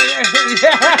 yeah. and-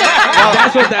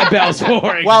 That's what that bell's for.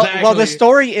 Well, Exactly. the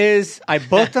story is I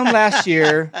booked him last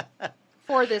year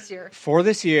for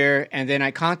this year, and then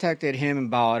I contacted him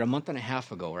about a month and a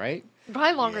half ago, right?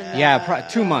 probably longer than that. Yeah,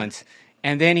 2 months.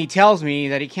 And then he tells me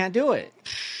that he can't do it.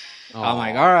 I'm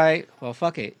like, all right, well,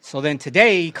 fuck it. So then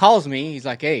today he calls me. He's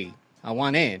like, hey, I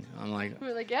want in. I'm like, We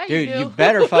were like, yeah, dude, you do. you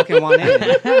better fucking want in.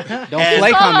 Don't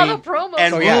flake Saw all on the me. promos.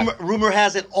 And So, yeah. rumor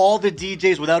has it all the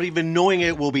DJs, without even knowing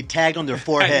it, will be tagged on their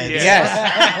foreheads. Yes.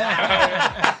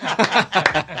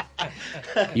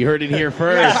 You heard it here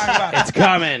first. It's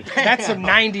coming. That's some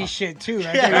 90s shit, too.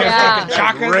 Right? Yeah.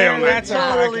 Chaka Real there, nice. that's a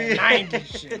fucking 90s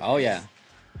shit. Oh yeah.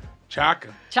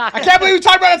 Chaka. Chaka. I can't believe we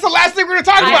talked about it. That's the last thing we're going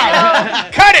to talk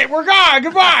about. Cut it. We're gone.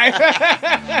 Goodbye.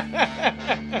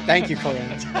 Thank you,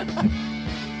 Clarence.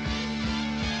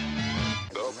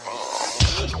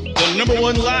 The number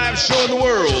one live show in the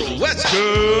world, West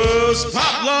Coast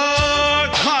Pop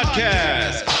Lock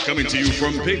Podcast. Coming to you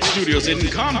from Pig Studios in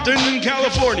Compton,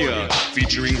 California.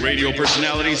 Featuring radio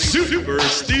personality Super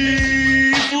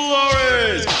Steve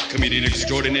Flores. Comedian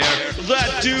extraordinaire,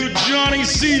 that dude Johnny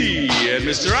C. And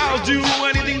Mr. I'll Do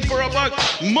Anything for a Buck,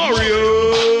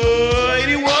 Mario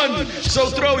 81. So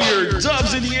throw your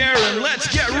dubs in the air and let's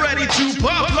get ready to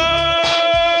pop lock.